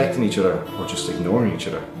either respecting each other or just ignoring each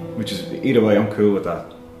other, which is, either way, I'm cool with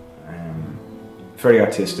that. Very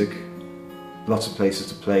artistic, lots of places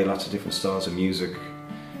to play, lots of different styles of music.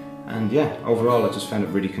 And yeah, overall I just found it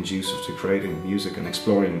really conducive to creating music and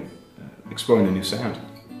exploring a new sound.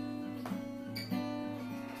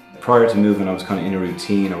 Prior to moving, I was kind of in a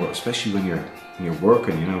routine, or especially when you're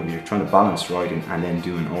working, you know, you're trying to balance writing and then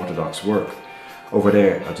doing orthodox work. Over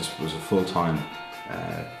there, I just was a full-time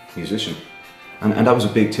musician. And that was a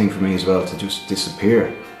big thing for me as well, to just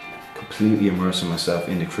disappear, completely immersing myself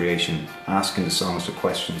in the creation, asking the songster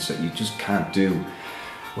questions that you just can't do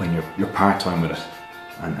when you're part-time with it.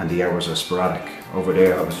 And the hours are sporadic. Over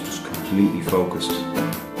there I was just completely focused.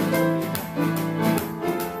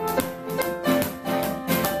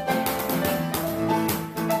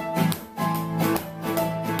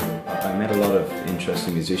 I met a lot of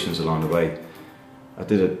interesting musicians along the way. I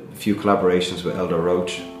did a few collaborations with Eldar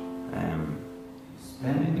Roach,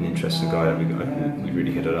 an interesting guy that we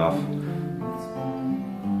really hit it off.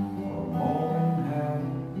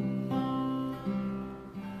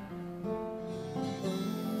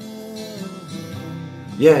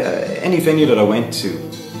 Yeah, any venue that I went to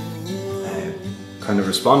kind of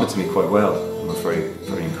responded to me quite well. It was very,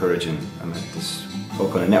 very encouraging. I met this whole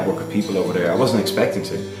kind of network of people over there. I wasn't expecting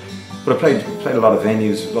to, but I played a lot of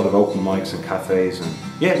venues, a lot of open mics and cafes, and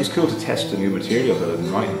yeah, it was cool to test the new material that I'd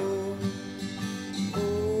been writing.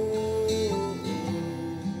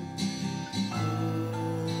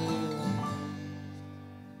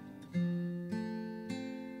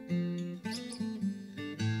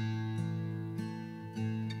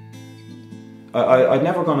 I'd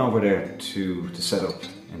never gone over there to set up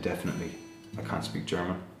indefinitely. I can't speak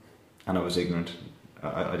German, and I was ignorant.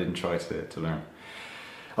 I didn't try to learn.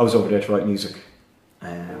 I was over there to write music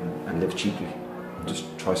and live cheaply, and just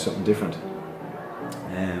try something different.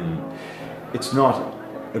 It's not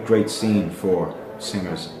a great scene for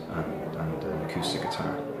singers and an acoustic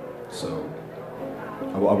guitar, so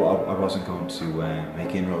I wasn't going to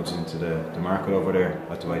make inroads into the market over there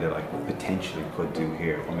like the way that I potentially could do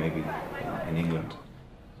here, or maybe in England.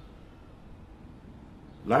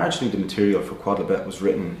 Largely the material for Quadlibet was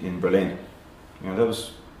written in Berlin. You know, that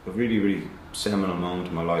was a really, really seminal moment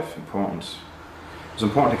in my life. Important. It was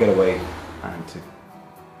important to get away and to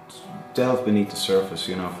delve beneath the surface.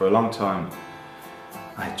 You know, for a long time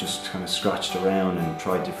I just kind of scratched around and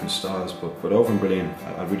tried different styles, but over in Berlin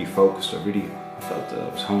I really focused. I felt that I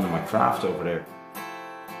was honing my craft over there.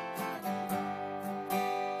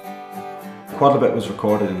 Quadlibet was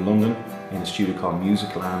recorded in London in a studio called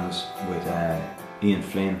Music Lands with Ian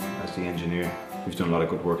Flynn as the engineer. we've done a lot of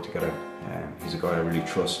good work together. He's a guy I really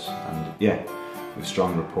trust, and yeah, we have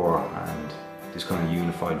strong rapport and this kind of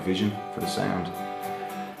unified vision for the sound.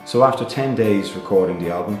 So after 10 days recording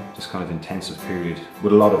the album, this kind of intensive period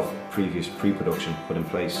with a lot of previous pre-production put in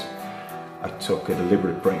place, I took a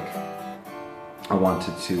deliberate break. I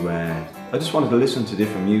just wanted to listen to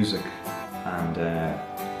different music and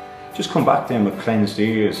just come back then with cleansed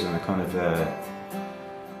ears and a kind of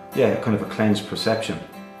a cleansed perception.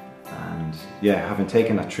 And yeah, having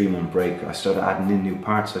taken that 3-month break, I started adding in new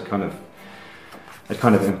parts that kind of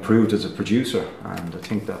improved as a producer, and I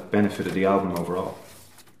think that benefited the album overall.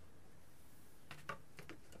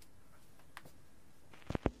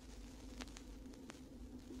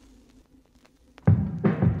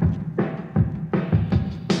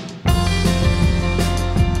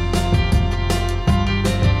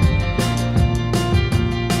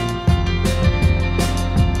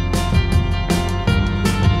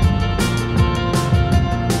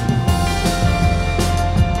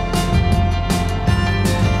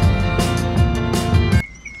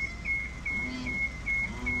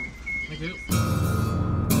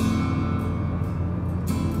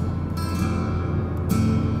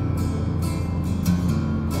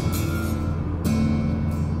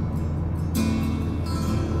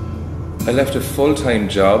 I left a full-time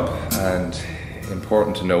job and,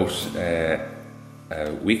 important to note, a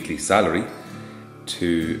weekly salary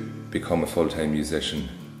to become a full-time musician.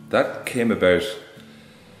 That came about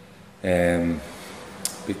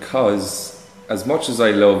because as much as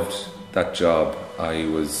I loved that job, I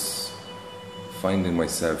was finding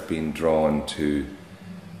myself being drawn to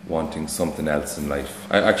wanting something else in life.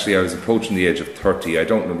 I was approaching the age of 30. I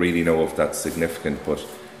don't really know if that's significant, but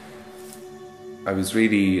I was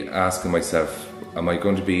really asking myself, am I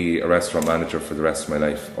going to be a restaurant manager for the rest of my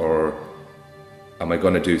life, or am I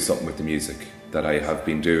going to do something with the music that I have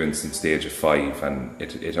been doing since the age of 5? And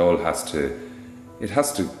it all has to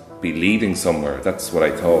be leading somewhere. That's what I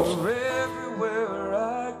thought.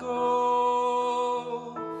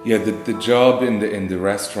 Yeah, the job in the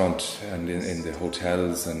restaurant and in the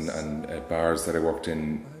hotels and bars that I worked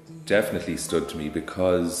in definitely stood to me,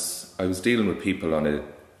 because I was dealing with people on a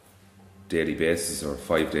daily basis or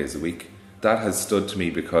 5 days a week. That has stood to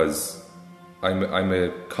me because I'm a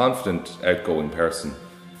confident, outgoing person,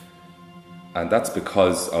 and that's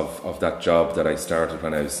because of that job that I started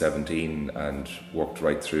when I was 17 and worked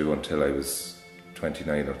right through until I was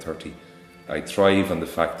 29 or 30. I thrive on the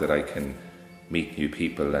fact that I can meet new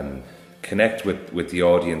people and connect with the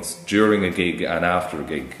audience during a gig and after a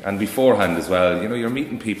gig and beforehand as well. You know, you're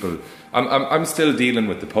meeting people. I'm still dealing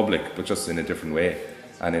with the public, but just in a different way,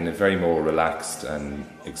 and in a very more relaxed and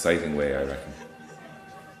exciting way, I reckon.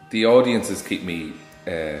 The audiences keep me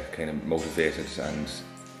kind of motivated, and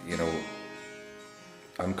you know,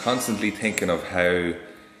 I'm constantly thinking of how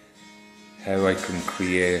I can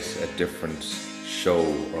create a different show,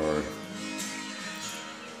 or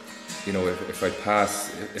you know, if I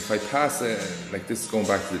pass like this, going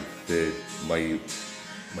back to my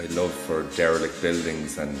love for derelict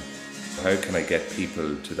buildings, and how can I get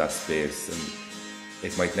people to that space? And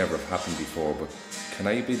it might never have happened before, but can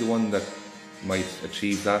I be the one that might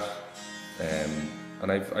achieve that?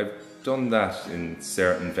 And I've done that in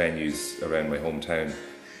certain venues around my hometown.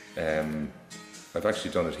 I've actually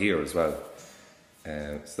done it here as well.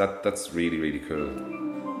 So that's really, really cool.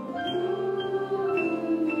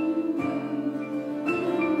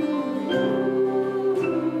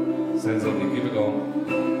 Sensibly, keep it going.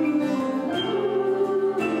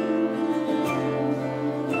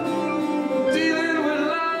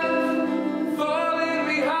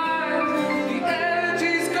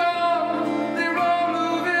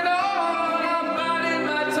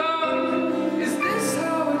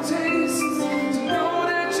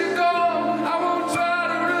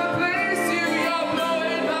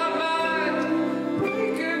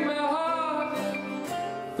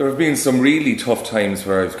 There have been some really tough times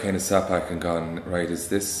where I've kind of sat back and gone, right,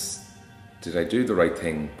 did I do the right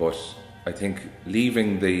thing? But I think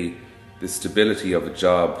leaving the stability of a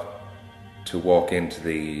job to walk into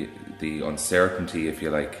the uncertainty, if you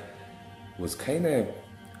like, was kind of,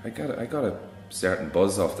 I got a certain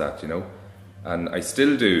buzz off that, you know, and I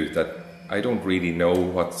still do that. I don't really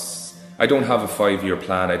know I don't have a 5-year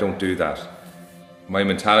plan. I don't do that. My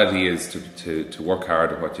mentality is to work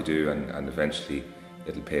hard at what you do, and eventually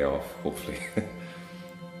it'll pay off, hopefully.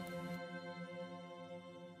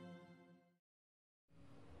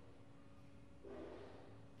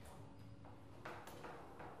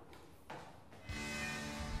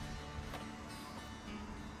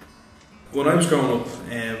 When I was growing up,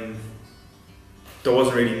 there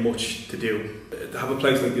wasn't really much to do. To have a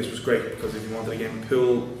place like this was great, because if you wanted a game of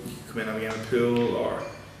pool, you could come in and have a game of pool or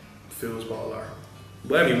foosball or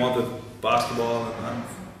whatever you wanted, basketball, and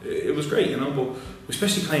it was great, you know. But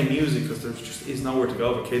especially playing music, because there just is nowhere to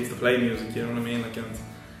go for kids to play music, you know what I mean? Like, and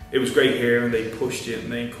it was great here, and they pushed you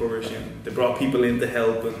and they encouraged you, and they brought people in to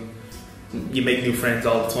help, and you make new friends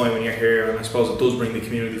all the time when you're here, and I suppose it does bring the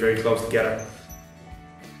community very close together.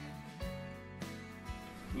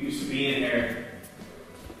 We used to be in here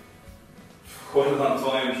for quite a long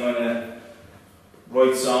time trying to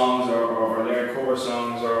write songs or learn cover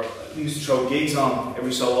songs, or we used to throw gigs on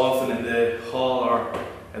every so often in the hall or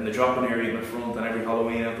in the drop-in area in the front, and every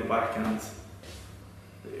Halloween out the back, and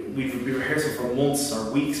we'd be rehearsing for months or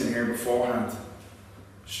weeks in here beforehand,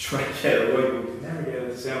 just trying to get it right, but we never get it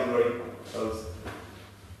to sound right, because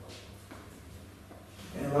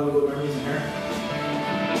yeah, a lot of good memories in here.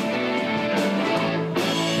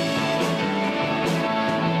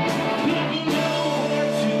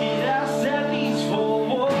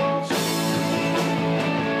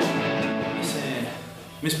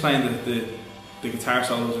 I miss playing the guitar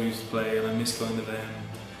solos we used to play, and I miss kind of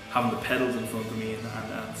having the pedals in front of me and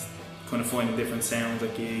kind of finding different sounds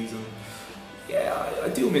at gigs. And yeah, I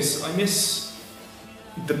miss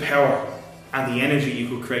the power and the energy you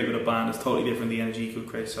could create with a band. It's totally different than the energy you could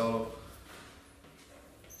create solo.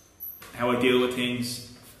 How I deal with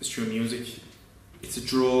things is through music. It's a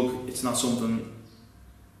drug. It's not something.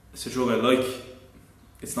 It's a drug I like.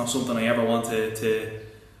 It's not something I ever want to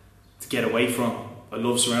get away from. I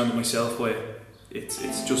love surrounding myself with it.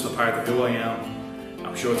 It's just a part of who I am.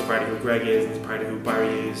 I'm sure it's part of who Greg is, and it's part of who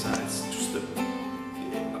Barry is, and it's just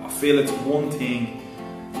I feel it's one thing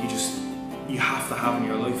you have to have in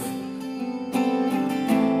your life.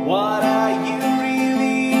 What are you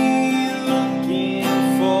really looking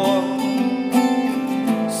for?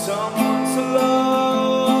 Someone to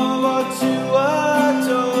love or to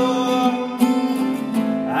adore?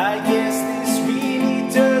 I guess this really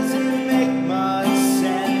doesn't make much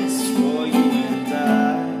sense for you and I.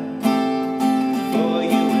 For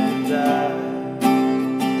you and I.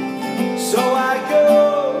 So I go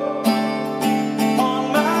on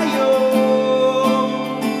my own.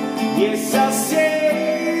 Yes, I'll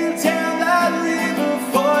sail down that river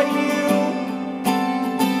for you.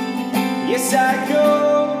 Yes, I go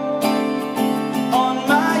on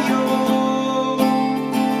my own.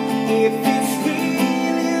 If it's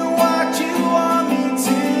really what you want me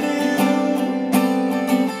to do,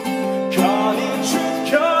 call it truth,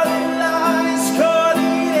 call it lies, call it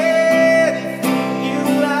anything you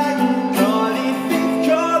like. Call it faith,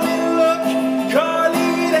 call it luck, call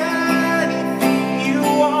it anything you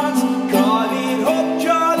want. Call it hope,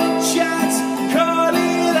 call it chance, call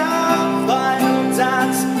it our final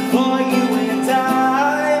dance. For you and I,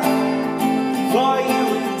 for you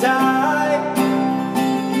and I.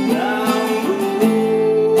 Down the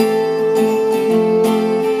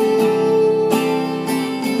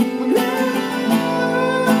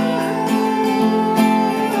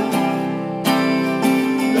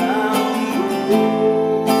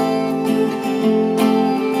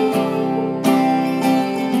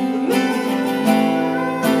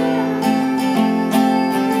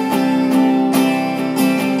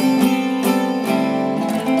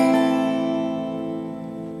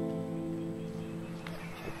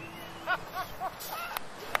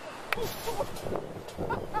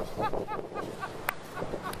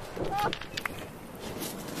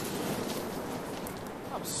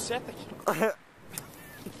I'm septic.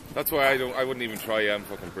 That's why I wouldn't even try. I'm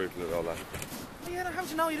fucking brutal at all that. Yeah, how'd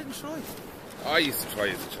you know you didn't try? I used to try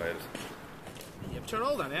as a child. Yeah, but you're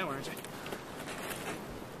older now, aren't you?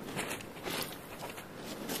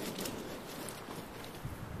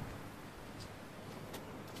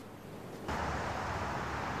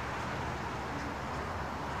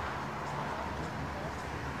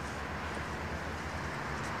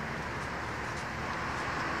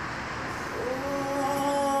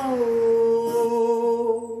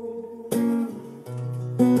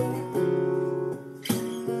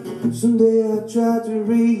 Someday I try to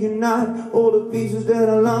reunite all the pieces that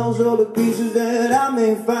I lost, all the pieces that I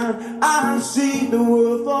may find. I see the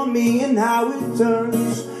world for me and how it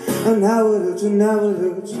turns, and how it hurts and how it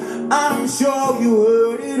hurts. I'm sure you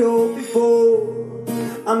heard it all before.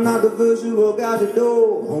 I'm not the first to walk out the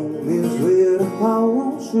door. Home is where the heart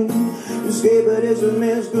won't shrink. Escape it is a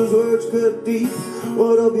mess, cause words cut deep.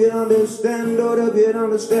 What up you understand, what up you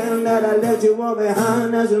understand that I left you all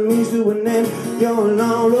behind as a means to an end. You're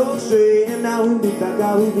long lost straight, and I will be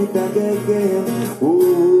back again.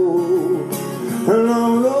 Ooh,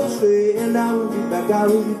 along those way, and I will be back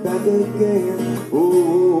again.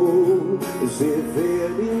 Oh, is it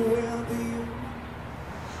fairly well to you?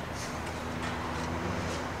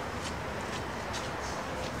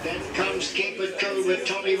 Then comes Keep It Cool with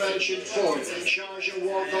Tommy Welsh in fourth. Charge of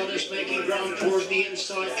War Goddess making ground towards the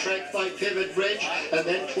inside track by Pivot Bridge, and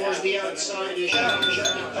then towards the outside is Charge of the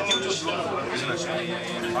Cornerstone.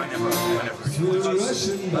 We're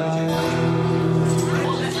rushing by.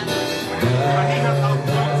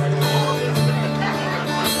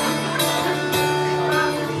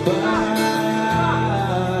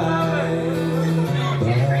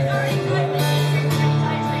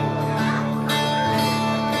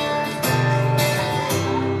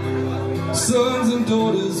 Sons and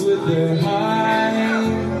daughters with their height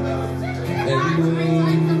and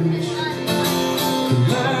range,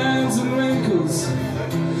 lines and wrinkles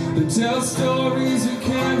that tell stories you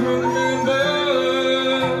can't remember.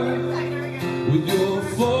 With your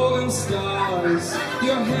falling stars,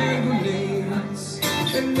 your hand grenades,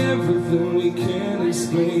 and everything we can't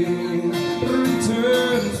explain.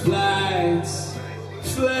 Return flights,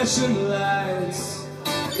 flashing lights,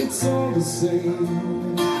 it's all the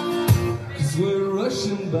same. We're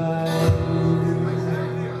rushing by.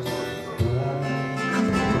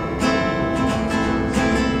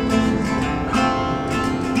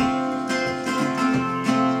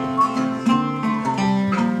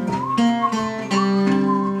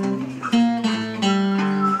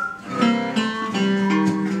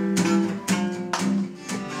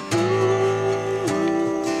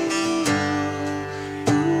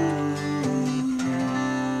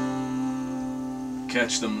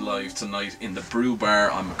 Catch them live tonight in the Brew Bar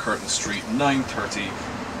on McCurtain Street, 9:30.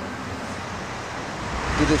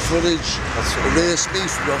 With the footage, race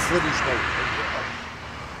beef, your footage now.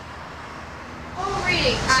 Oh,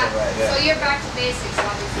 really? So you're back to basics,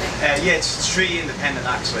 obviously. Yeah, it's 3 independent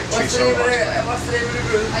acts, like 3 What's the solo name acts. what's the name of the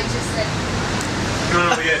group? I just said.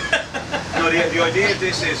 No, the idea of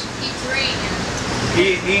this is Keep 3.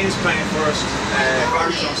 Ian's playing first,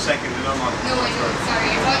 Barry's on second, and I'm on. No, I don't. Sorry,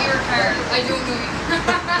 I thought you were Carl. I don't know you.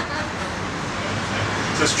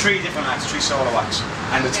 So it's 3 different acts, 3 solo acts,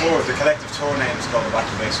 and the tour, the collective tour name is called the Back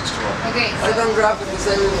to Basics Tour. Okay. I done graphic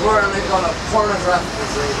design before, and I call it pornographic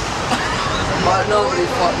design. But nobody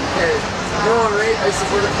fucking cares. You know what I mean? I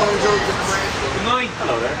support the phone joke. Good night.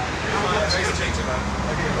 Hello there.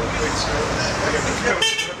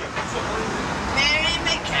 Mary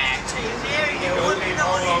McCarthy, Mary, you wouldn't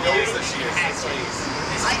know Mary McCarthy.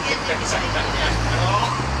 I get it.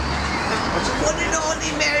 One and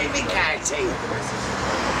only Mary McCarthy.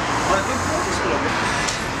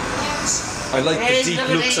 I like the deep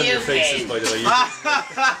looks on your faces, by the way. Yeah,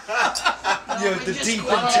 the deep,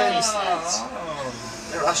 intense.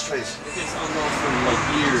 They're ashtrays. It's on and off for like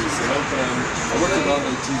years, you know, but I worked a lot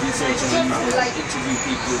on TV shows and I interview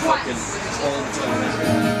people fucking all the time.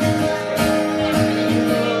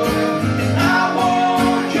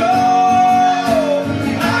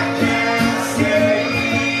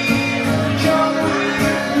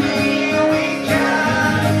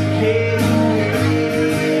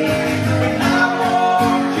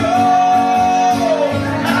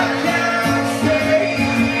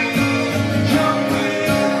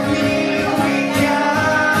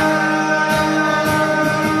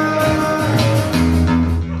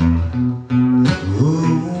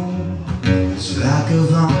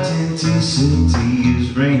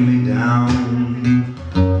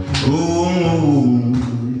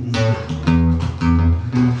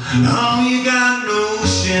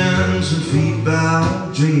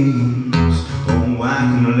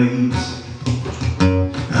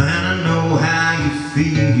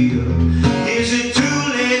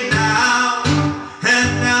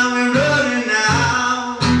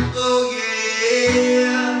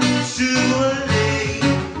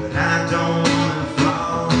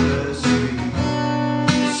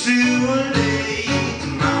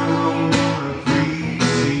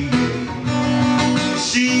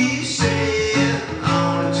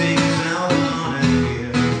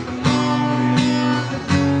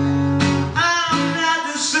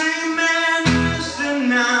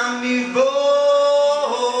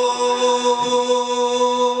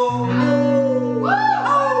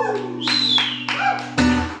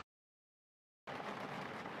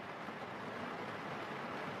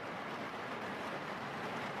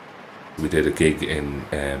 We did a gig in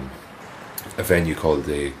a venue called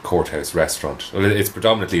the Courthouse Restaurant. Well, it's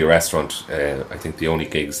predominantly a restaurant. I think the only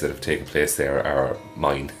gigs that have taken place there are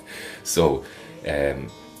mine. So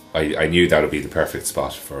I knew that would be the perfect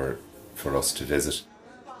spot for us to visit.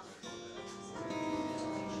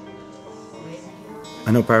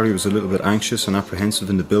 I know Barry was a little bit anxious and apprehensive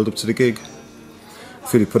in the build-up to the gig. I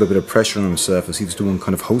feel he put a bit of pressure on himself as he was the one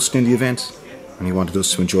kind of hosting the event, and he wanted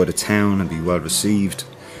us to enjoy the town and be well received.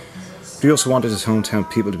 But he also wanted his hometown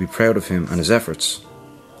people to be proud of him and his efforts,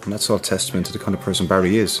 and that's all testament to the kind of person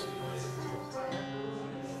Barry is.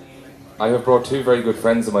 I have brought two very good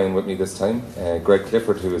friends of mine with me this time, Greg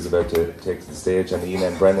Clifford, who is about to take to the stage, and Ian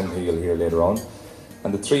and Brennan, who you'll hear later on.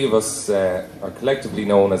 And the three of us are collectively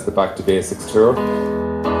known as the Back to Basics Tour.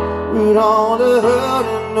 With all the hurt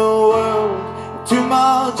in the world, too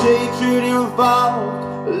much hatred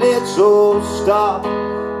involved, let's all stop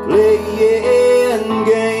playing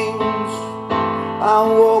games. I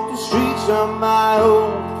walk the streets on my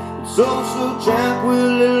own, it's all so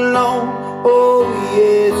tranquil and alone. Oh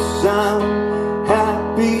yes, I'm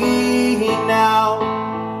happy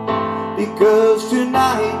now, because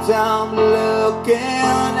tonight I'm looking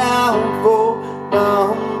out for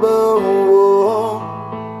number one.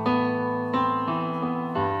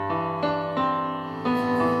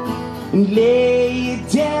 Lay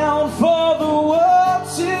it down for the world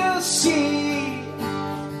to see.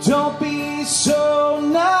 Don't be so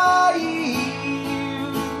naive.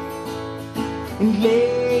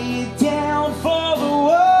 Lay it down for the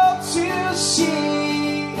world to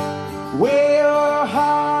see. Wear your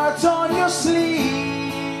heart on your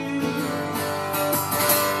sleeve.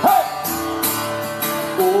 Hey!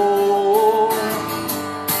 Oh,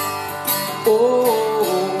 oh.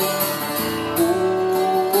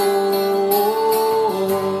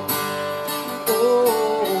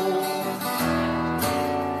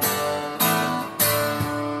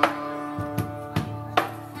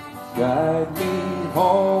 Guide me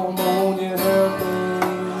home on your helping.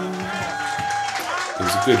 It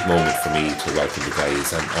was a good moment for me to welcome the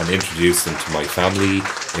guys and introduce them to my family,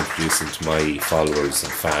 introduce them to my followers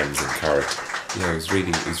and fans in Carrick. Yeah, it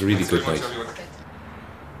was a really good night.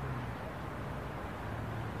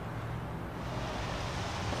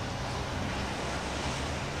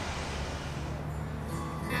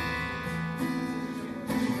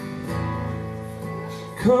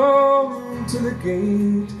 Come to the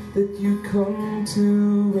gate that you come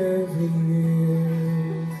to every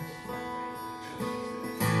year.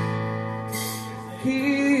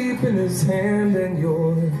 Keep in his hand and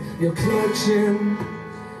you're clutching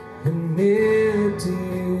and near to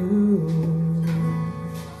you.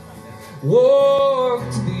 Walk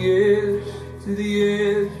to the edge, to the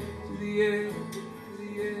edge, to the edge, to the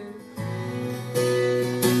edge.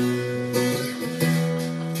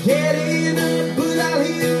 Getting up without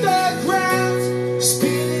hitting the ground,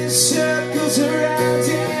 spinning circles around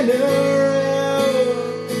and around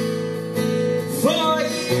for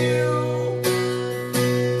you.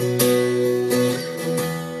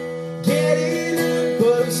 Getting up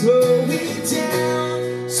but I'm slowing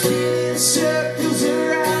down, spinning circles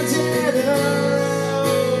around and around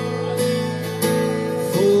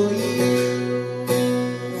for you.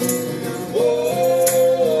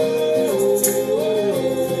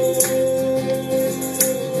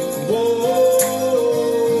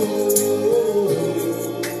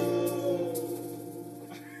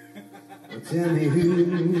 Tell me, who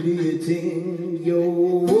do you think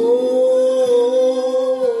you're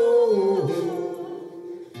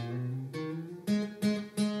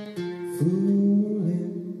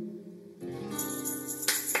fooling?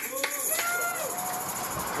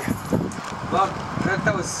 Well,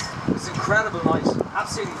 that was an incredible night.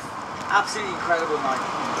 Absolutely incredible night.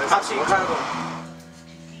 Absolutely incredible.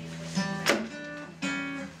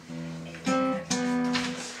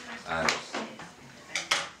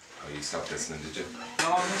 You stopped listening, did you?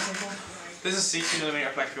 No, I'm listening. This is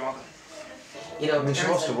 60mm play if you want it. You know, I mean,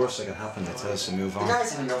 what's the worst that could happen? They tell us to move on. The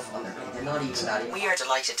guys have enough on their plate. They're not even that. We are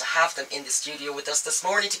delighted to have them in the studio with us this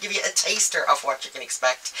morning to give you a taster of what you can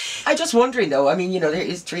expect. I'm just wondering though, I mean, you know, there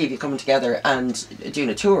is three of you coming together and doing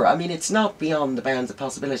a tour. I mean, it's not beyond the bounds of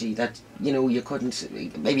possibility that, you know, you couldn't,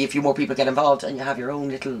 maybe a few more people get involved and you have your own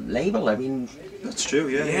little label. I mean... That's true,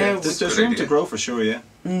 yeah. Yeah, There's room to grow for sure, yeah.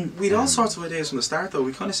 We had all sorts of ideas from the start though.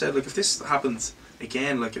 We kind of said, like, if this happened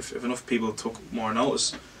again, like if enough people took more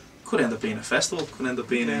notice, could end up being a festival, could end up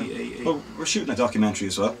being a... Well, we're shooting a documentary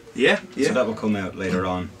as well. Yeah, yeah. So that will come out later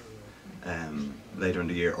on, later in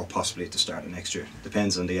the year, or possibly at the start of next year.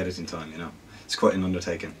 Depends on the editing time, you know. It's quite an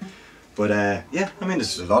undertaking. But yeah, I mean,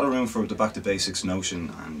 there's a lot of room for the back to basics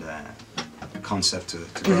notion and concept to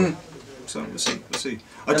grow. So we'll see.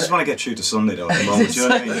 I just want to get through to Sunday though at the moment, you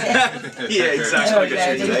know what I mean? Yeah, exactly. I want to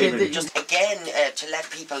get through today. Just again, to let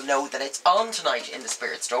people know that it's on tonight in the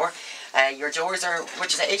Spirit Store. Your doors are,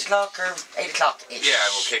 which is at 8 o'clock or 8 o'clock-ish? Yeah,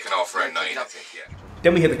 we're kicking off around 9, I think, yeah.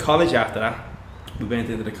 Then we hit the college after that, We went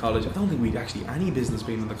into the college. I don't think we'd actually any business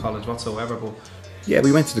being in the college whatsoever, but Yeah,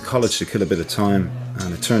 we went to the college to kill a bit of time,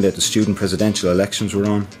 and it turned out the student presidential elections were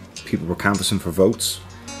on. People were canvassing for votes.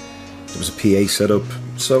 There was a PA set up,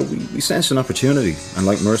 so we sensed an opportunity, and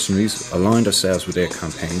like mercenaries, aligned ourselves with their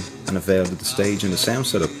campaign and availed of the stage and the sound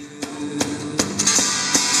setup.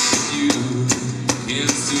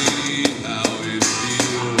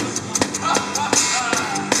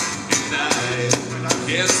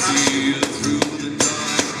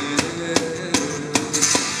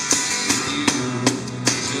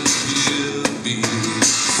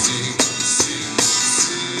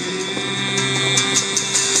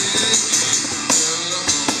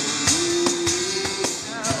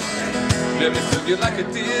 Let me serve you like I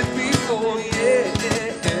did before, yeah.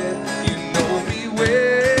 You know me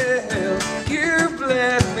well. You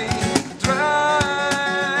bled me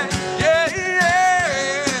dry,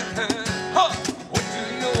 yeah. Huh. What do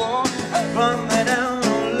you want? Run me down,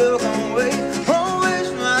 don't look away. Don't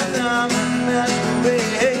waste my time and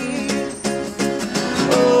masturbate.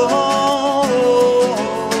 Oh,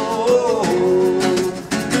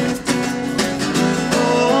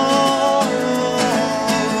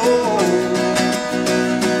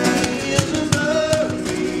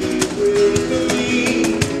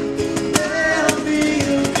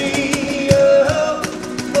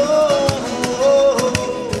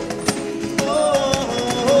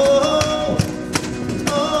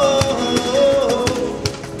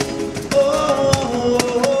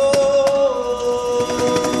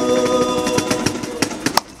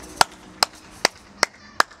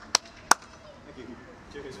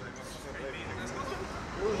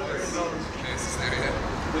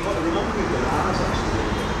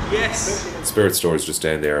 yes. Spirit Store is just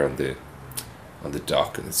down there on the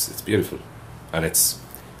dock, and it's beautiful. And it's,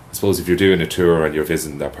 I suppose, if you're doing a tour and you're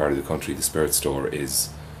visiting that part of the country, the Spirit Store is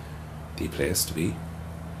the place to be.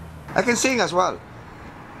 I can sing as well.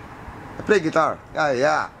 I play guitar.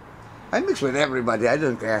 Yeah. I mix with everybody. I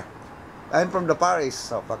don't care. I'm from the Paris,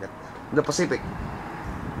 so fuck it. The Pacific.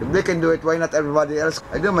 If they can do it, why not everybody else?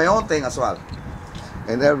 I do my own thing as well.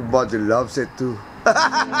 And everybody loves it too.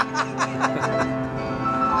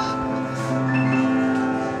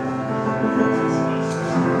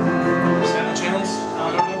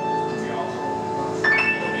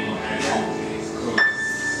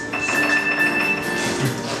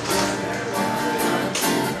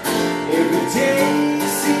 Every day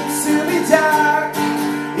seems to be dark.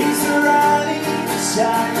 It's running to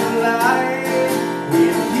shine a light.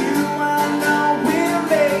 With you, I know we'll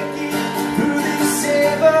make it through these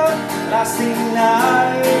everlasting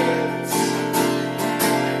nights.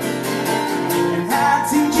 And how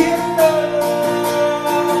did you know?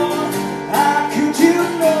 How could you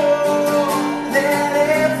know that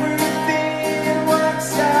everything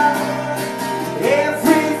works out?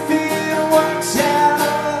 Everything works out.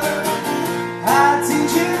 How did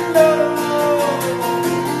you know?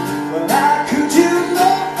 Well, how could you know?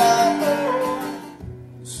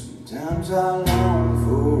 Sometimes I long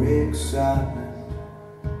for excitement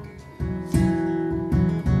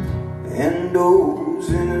and those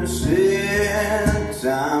innocent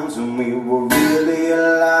times when we were really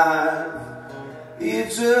alive.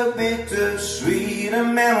 It's a bittersweet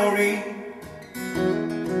memory,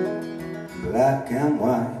 black and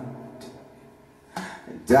white.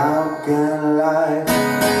 Dark and light,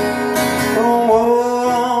 oh,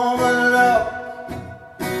 warm up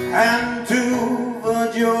and to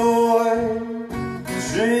the joy,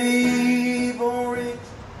 savory.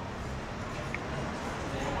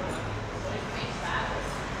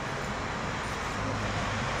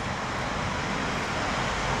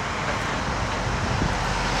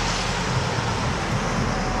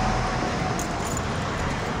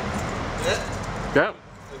 Go.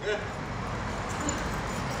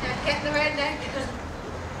 Get the redneck.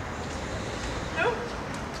 Nope.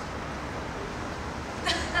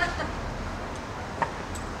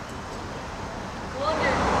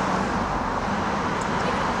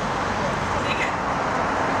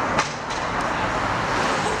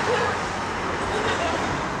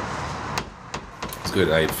 It's good.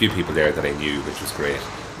 I had a few people there that I knew, which was great.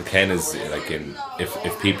 McKenna's like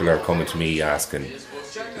if people are coming to me asking,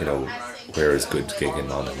 you know, where is good gig in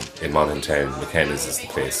Monaghan town, McKenna's is the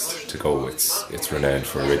place to go. It's renowned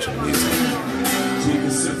for original music. Take a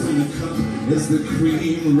sip from the cup as the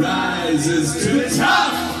cream rises to the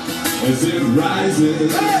top. As it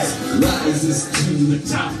rises, rises to the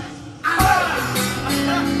top.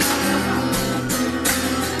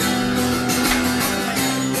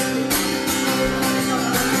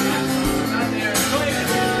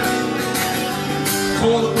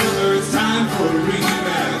 Call the brother, it's time for a rematch.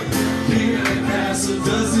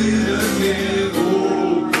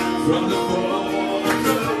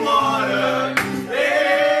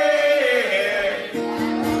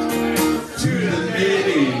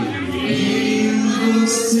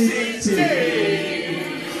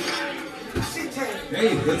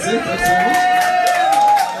 That's it. Thanks very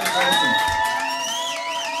much.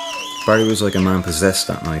 Barry was like a man possessed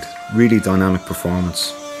that night. Really dynamic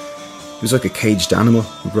performance. He was like a caged animal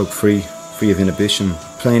who broke free of inhibition.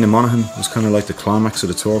 Playing in Monaghan was kind of like the climax of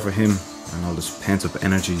the tour for him, and all this pent up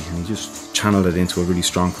energy, and he just channeled it into a really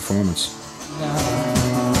strong performance.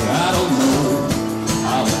 I don't know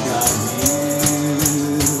how I got here.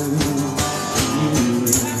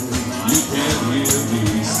 You can't hear me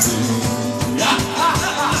sing.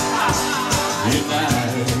 And I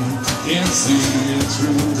can see it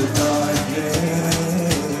through the darkness.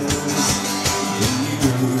 And you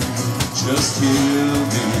just hear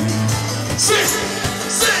me sing,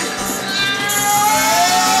 sing.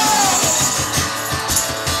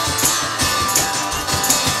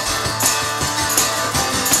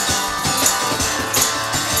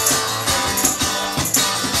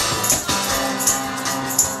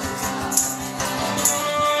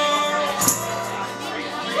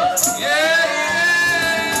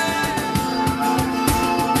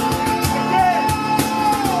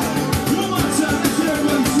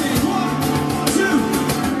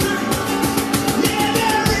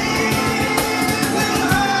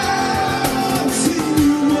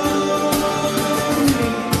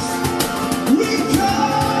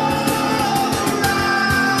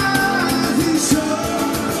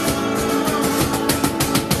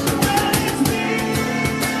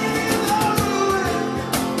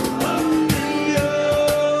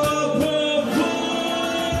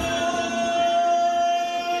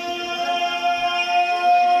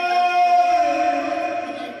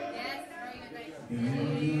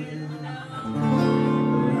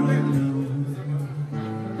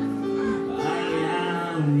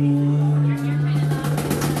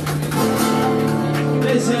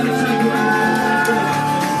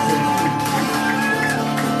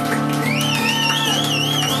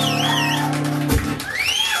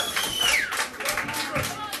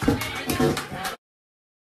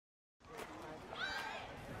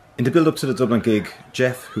 In the build-up to the Dublin gig,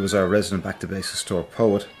 Jeff, who was our resident back-to-basics tour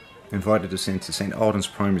poet, invited us into St Alden's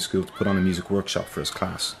Primary School to put on a music workshop for his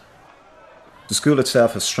class. The school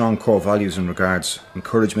itself has strong core values in regards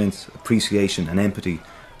encouragement, appreciation and empathy,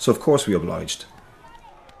 so of course we obliged.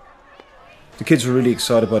 The kids were really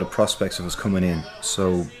excited by the prospects of us coming in,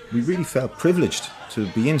 so we really felt privileged to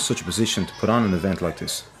be in such a position to put on an event like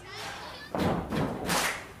this.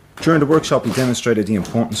 During the workshop we demonstrated the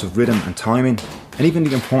importance of rhythm and timing, and even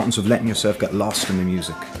the importance of letting yourself get lost in the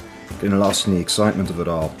music, getting lost in the excitement of it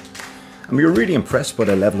all. And we were really impressed by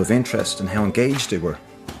their level of interest and how engaged they were.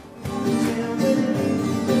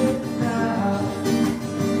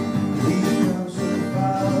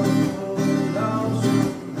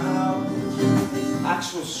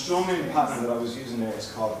 Actual strumming pattern that I was using there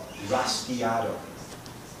is called rasguiado.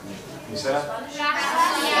 Can you say that?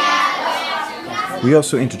 We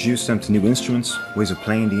also introduced them to new instruments, ways of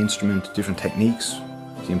playing the instrument, different techniques,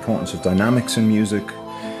 the importance of dynamics in music,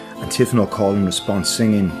 antiphonal call and response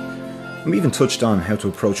singing, and we even touched on how to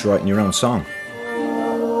approach writing your own song.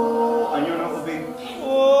 And your note will be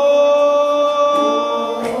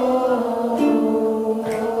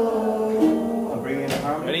I'll bring in a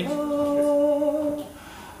harmony. Ready?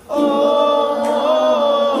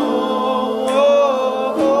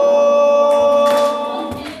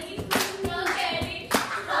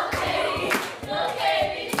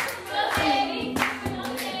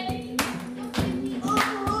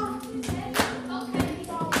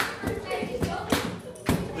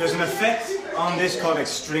 There's an effect on this called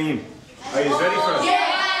extreme. Are you ready for it?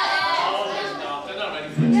 Yeah! They're not ready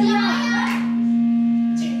for it.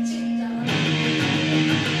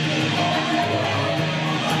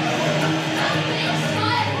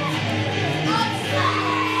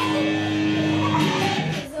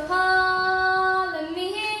 All of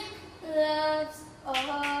me loves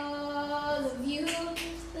all of you.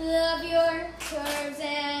 Love your curves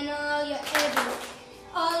and all your edges,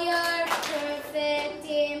 all your perfect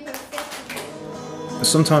imperfections.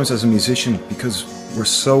 Sometimes as a musician, because we're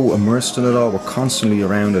so immersed in it all, we're constantly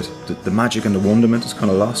around it, the magic and the wonderment is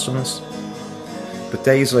kind of lost on us. But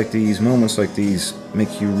days like these, moments like these,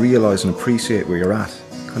 make you realise and appreciate where you're at.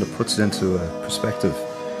 It kind of puts it into a perspective.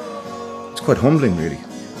 It's quite humbling, really.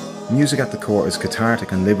 Music at the core is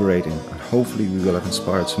cathartic and liberating, and hopefully we will have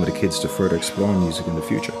inspired some of the kids to further explore music in the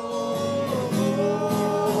future.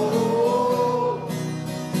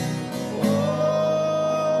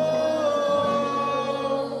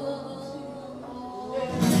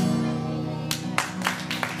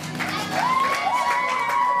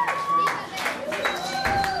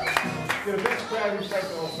 You're the best crowd who's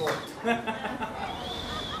taken all four.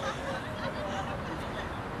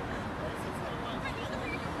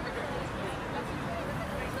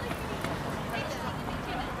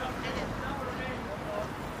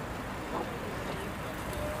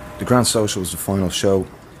 The Grand Social was the final show.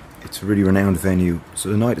 It's a really renowned venue, so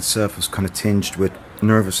the night itself was kind of tinged with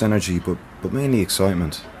nervous energy, but mainly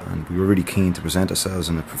excitement, and we were really keen to present ourselves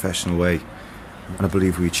in a professional way, and I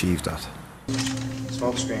believe we achieved that.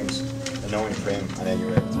 Smoke screens, a knowing frame, and then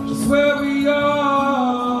you're able to just where we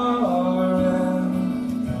are,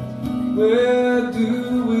 and where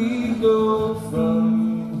do we go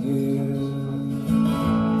from here?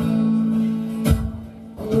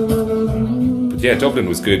 Yeah, Dublin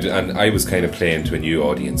was good, and I was kind of playing to a new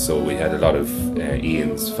audience, so we had a lot of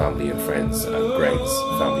Ian's family and friends, and Greg's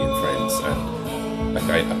family and friends, and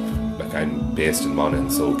I'm based in Monaghan,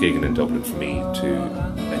 so gigging in Dublin for me to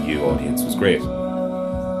a new audience was great.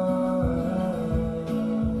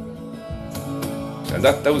 And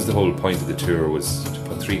that was the whole point of the tour, was to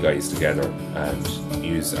put three guys together and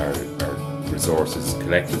use our resources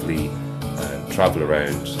collectively and travel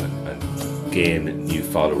around and gain new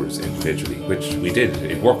followers individually, which we did.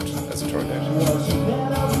 It worked, as it turned out.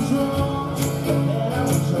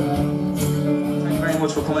 Thank you very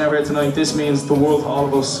much for coming out here tonight. This means the world to all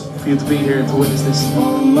of us for you to be here and to witness this.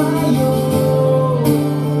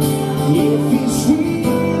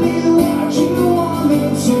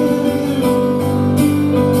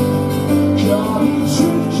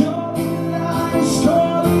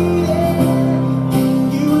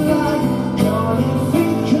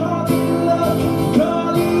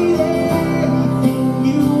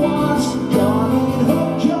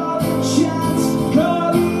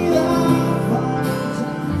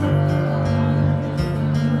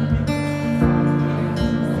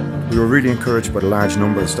 We were really encouraged by the large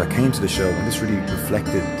numbers that came to the show, and this really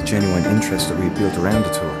reflected the genuine interest that we had built around the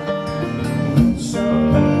tour.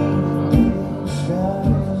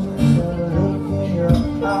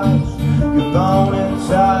 You're gone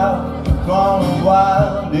inside, gone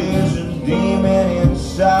wild, there's a demon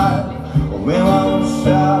inside. When I'm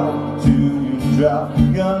south to you drop,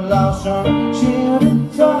 you're lost on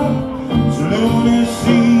the top. It's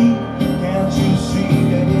lunacy, can't you see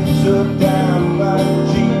that it's a damn by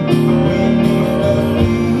G? When you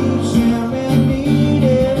leave, him and need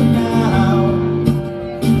it now.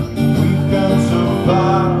 We've gone so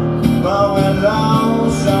far, but we're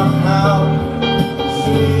lost somehow.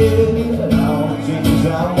 Said all the things I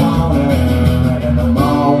wanted in the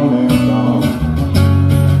morning long.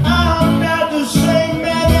 I'm not the same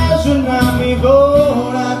man as a night before.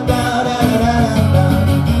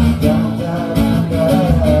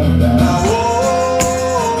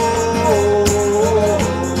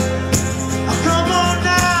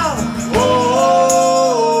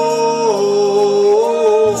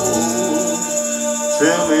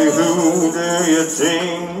 Tell me who do you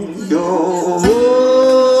think you're?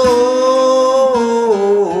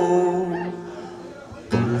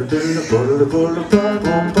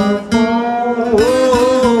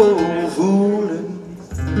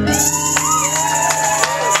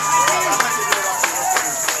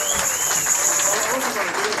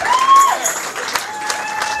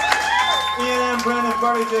 Ian and Brennan,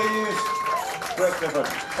 Barry J. Hughes, Greg Clifford.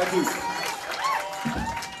 Thank you.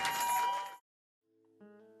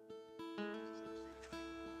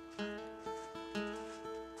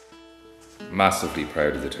 Massively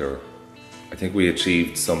proud of the tour. I think we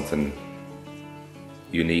achieved something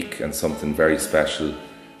unique and something very special.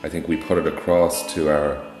 I think we put it across to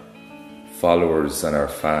our followers and our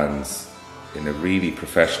fans in a really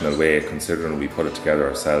professional way, considering we put it together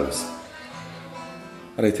ourselves.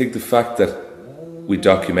 And I think the fact that we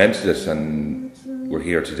documented it and we're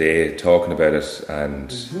here today talking about it,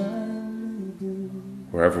 and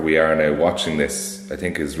wherever we are now watching this, I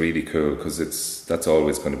think is really cool, because that's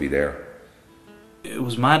always going to be there. It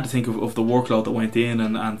was mad to think of the workload that went in,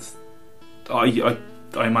 and I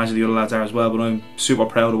imagine the other lads are as well, but I'm super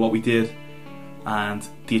proud of what we did and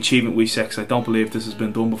the achievement we set, because I don't believe this has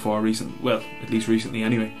been done before at least recently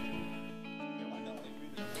anyway.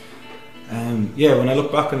 Yeah, when I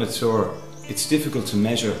look back on the tour, it's difficult to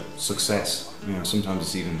measure success. You know, sometimes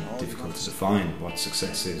it's even difficult to define what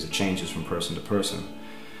success is. It changes from person to person.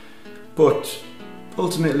 But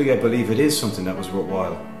ultimately, I believe it is something that was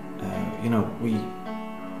worthwhile. You know, we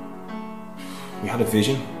had a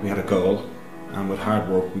vision, we had a goal, and with hard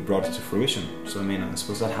work we brought it to fruition. So I mean, I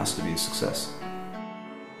suppose that has to be a success.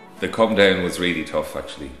 The come down was really tough,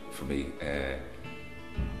 actually, for me,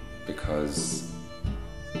 because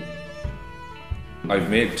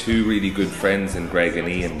I've made two really good friends in Greg and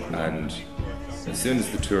Ian, and as soon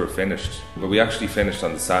as the tour finished, well, we actually finished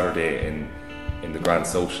on the Saturday in the Grand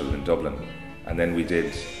Social in Dublin, and then we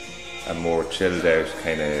did a more chilled out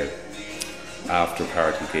kind of after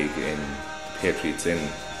party gig in the Patriots Inn,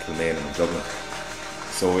 Kilmainham in Dublin.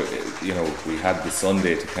 So, you know, we had the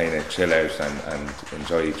Sunday to kind of chill out and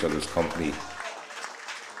enjoy each other's company.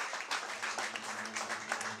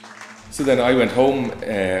 So then I went home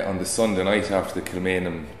on the Sunday night after the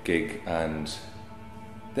Kilmainham gig, and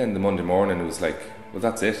then the Monday morning it was like, well,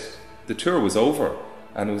 that's it. The tour was over,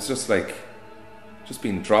 and it was just like, just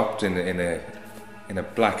being dropped in a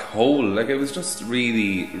black hole. Like, it was just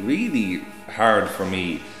really, really hard for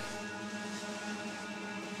me.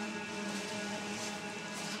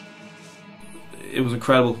 It was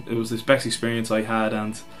incredible. It was the best experience I had,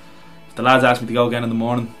 and if the lads asked me to go again in the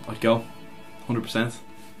morning, I'd go, 100%.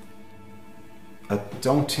 I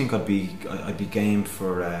don't think I'd be game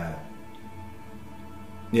for.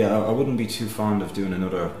 Yeah, I wouldn't be too fond of doing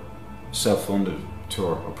another self-funded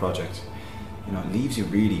tour or project. You know, it leaves you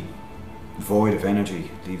really void of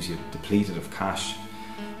energy, leaves you depleted of cash,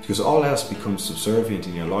 because all else becomes subservient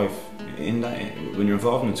in your life. In that, when you're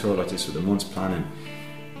involved in a tour like this with a month's planning,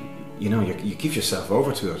 you know, you give yourself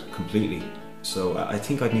over to it completely. So I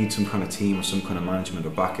think I'd need some kind of team or some kind of management or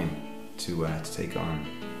backing to take on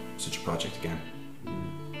such a project again.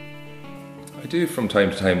 I do from time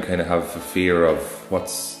to time kind of have a fear of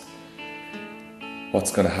what's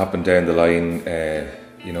going to happen down the line,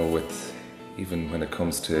 you know, with even when it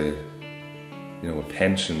comes to, you know, a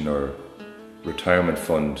pension or retirement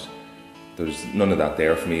fund. There's none of that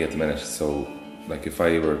there for me at the minute. So, like, if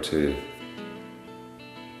I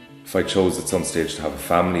chose at some stage to have a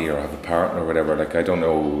family or have a partner or whatever, like, I don't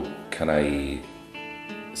know, can I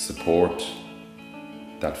support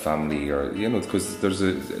that family, or, you know, because there's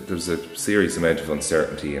a serious amount of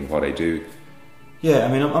uncertainty in what I do. Yeah,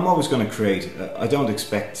 I mean, I'm always going to create. I don't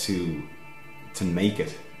expect to make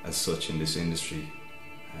it as such in this industry,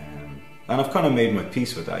 and I've kind of made my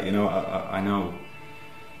peace with that. You know, I know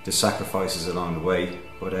the sacrifices along the way,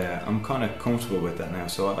 but I'm kind of comfortable with that now.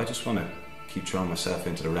 So I just want to keep throwing myself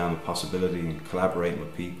into the realm of possibility and collaborating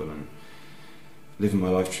with people and living my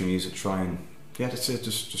life through music. That's it.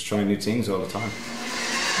 Just trying new things all the time.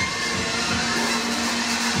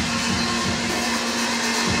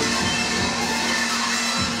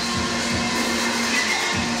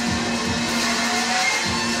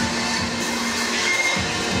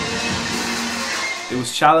 It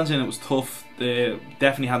was challenging, it was tough. They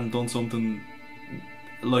definitely hadn't done something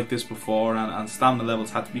like this before, and stamina levels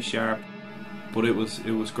had to be sharp. But it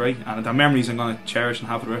was great, and they're memories I'm going to cherish and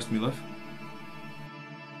have for the rest of my life.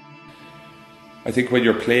 I think when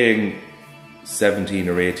you're playing 17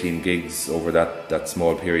 or 18 gigs over that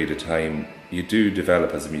small period of time, you do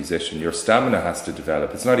develop as a musician. Your stamina has to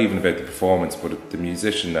develop. It's not even about the performance, but the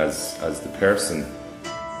musician as the person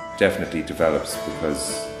definitely develops,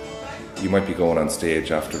 because you might be going on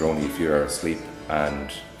stage after only a few hours sleep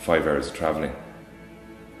and 5 hours of travelling,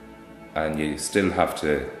 and you still have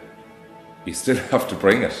to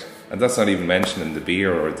bring it. And that's not even mentioning the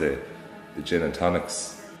beer or the gin and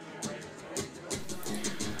tonics.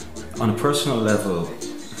 On a personal level,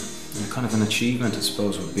 kind of an achievement, I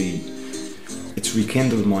suppose, would be it's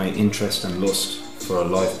rekindled my interest and lust for a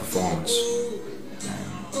live performance.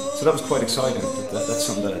 So that was quite exciting. That's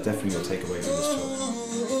something that I definitely will take away from this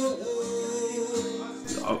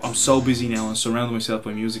tour. I'm so busy now and surrounding myself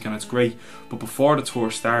by music, and it's great. But before the tour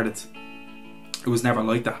started, it was never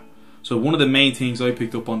like that. So one of the main things I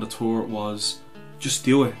picked up on the tour was just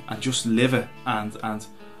do it and just live it. And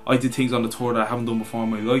I did things on the tour that I haven't done before in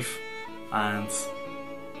my life, and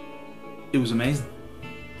it was amazing.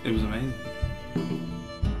 It was amazing.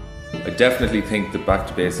 I definitely think the Back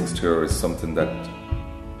to Basics tour is something that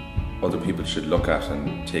other people should look at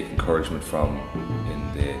and take encouragement from, in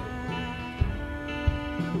the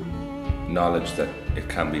knowledge that it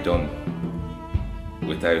can be done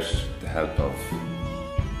without the help of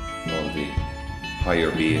all the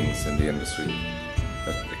higher beings in the industry.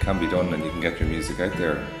 That it can be done, and you can get your music out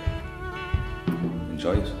there.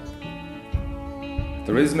 Enjoy it.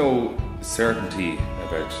 There is no certainty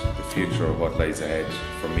about the future or what lies ahead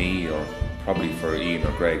for me, or probably for Ian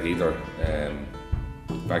or Greg either.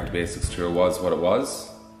 Back to Basics tour was what it was.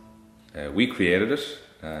 We created it,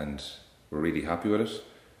 and we're really happy with it.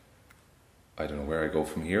 I don't know where I go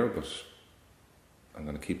from here, but I'm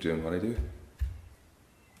going to keep doing what I do.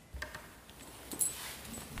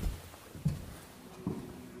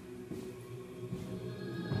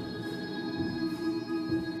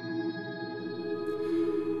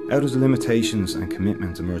 Out of the limitations and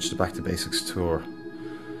commitment emerged the Back to Basics tour,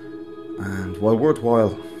 and while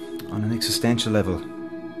worthwhile on an existential level,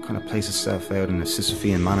 kind of plays itself out in a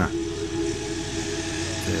Sisyphean manner.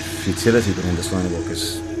 The futility within this line of work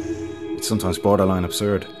is sometimes borderline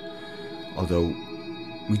absurd, although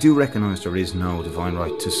we do recognise there is no divine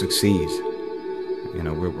right to succeed. You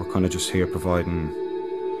know, we're kind of just here providing,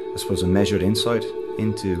 I suppose, a measured insight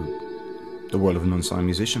into the world of an unsigned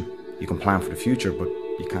musician. You can plan for the future, but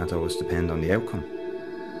you can't always depend on the outcome.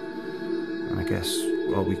 And I guess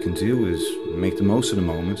all we can do is make the most of the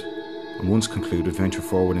moment, and once concluded, venture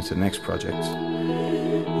forward into the next project,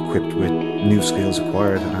 equipped with new skills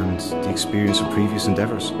acquired and the experience of previous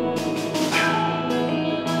endeavours.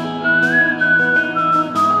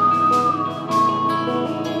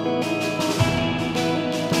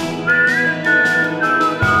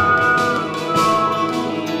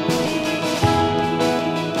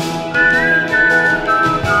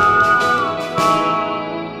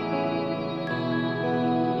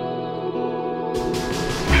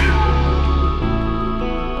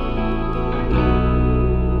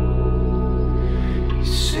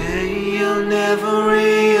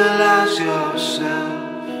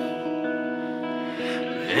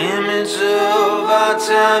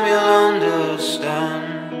 Time you'll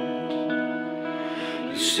understand.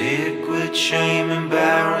 You sick with shame,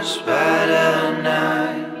 embarrassed by the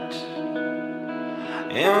night,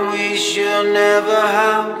 and wish you never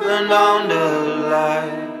happened on the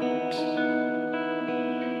light.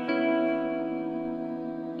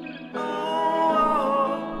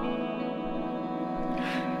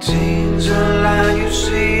 Teens a line you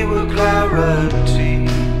see with clarity.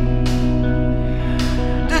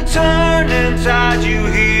 Turning tide, you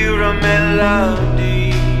hear a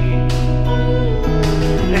melody.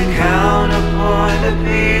 A counterpoint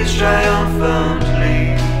appears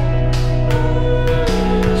triumphantly.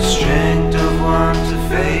 The strength of one to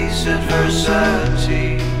face adversity.